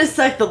don't want to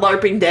suck the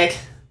LARPing dick.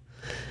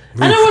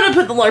 Oof. I don't want to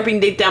put the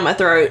LARPing dick down my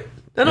throat.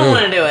 I don't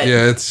want to do it.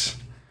 Yeah, it's...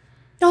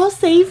 Y'all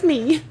save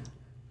me.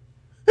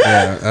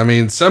 Yeah, I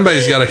mean,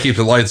 somebody's got to keep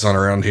the lights on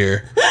around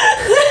here.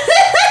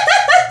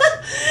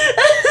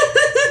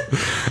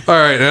 All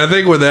right, and I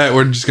think with that,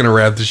 we're just going to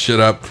wrap this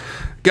shit up.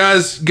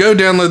 Guys, go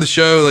download the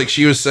show like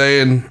she was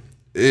saying.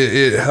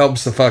 It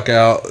helps the fuck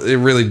out. It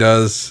really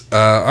does.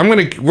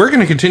 We're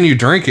gonna continue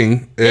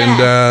drinking,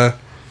 and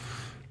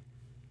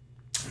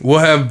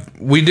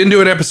we didn't do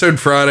an episode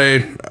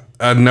Friday.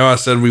 I know I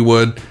said we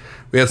would.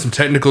 We had some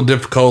technical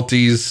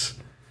difficulties.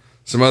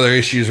 Some other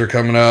issues are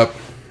coming up.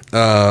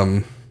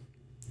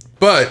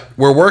 But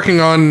we're working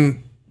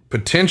on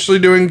potentially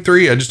doing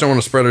 3. I just don't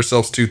want to spread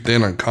ourselves too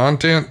thin on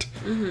content.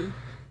 Mm-hmm.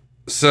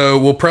 So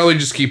we'll probably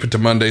just keep it to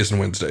Mondays and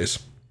Wednesdays,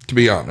 to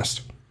be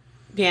honest.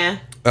 Yeah.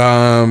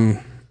 I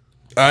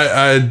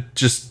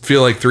just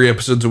feel like 3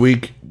 episodes a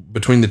week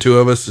between the two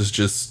of us is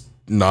just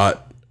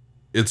not.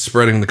 It's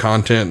spreading the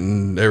content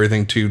and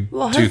everything too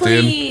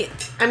thin.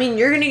 I mean,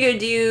 you're gonna go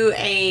do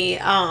a.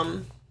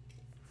 I'm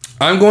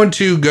going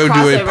to go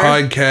crossover. Do a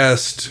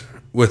podcast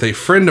with a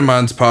friend of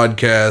mine's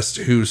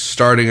podcast who's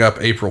starting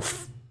up April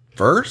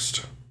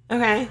 1st.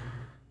 Okay.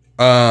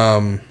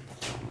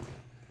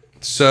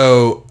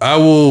 So I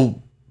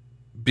will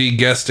be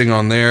guesting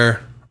on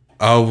there.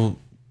 I'll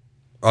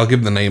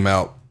give the name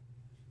out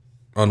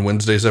on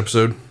Wednesday's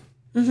episode.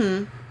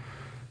 Mm-hmm.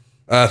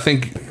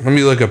 Let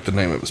me look up the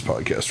name of his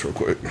podcast real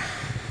quick.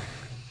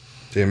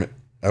 Damn it.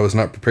 I was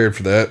not prepared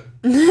for that.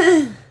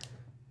 And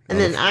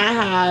then I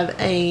have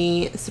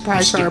a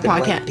surprise for our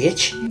podcast.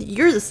 Bitch.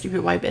 You're the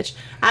stupid white bitch.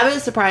 I have a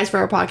surprise for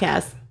our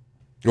podcast.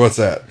 What's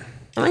that?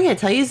 I'm not going to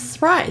tell you it's a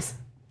surprise.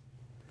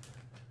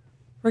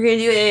 We're going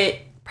to do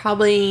it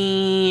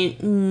probably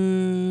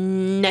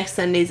next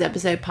Sunday's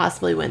episode,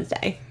 possibly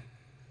Wednesday.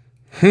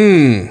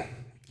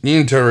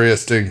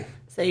 Interesting.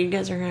 So you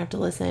guys are going to have to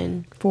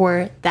listen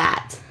for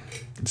that.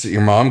 Is it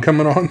your mom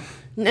coming on?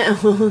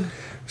 No.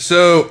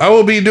 So I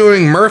will be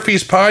doing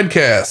Murphy's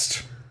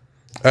podcast.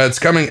 It's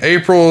coming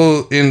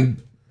April in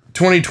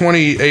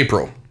 2020,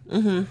 April.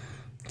 Mm-hmm.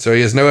 So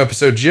he has no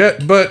episodes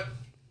yet, but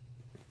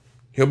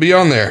he'll be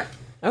on there.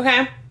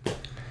 Okay.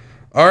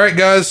 All right,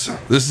 guys.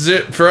 This is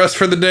it for us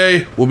for the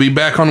day. We'll be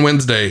back on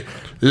Wednesday.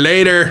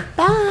 Later.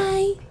 Bye.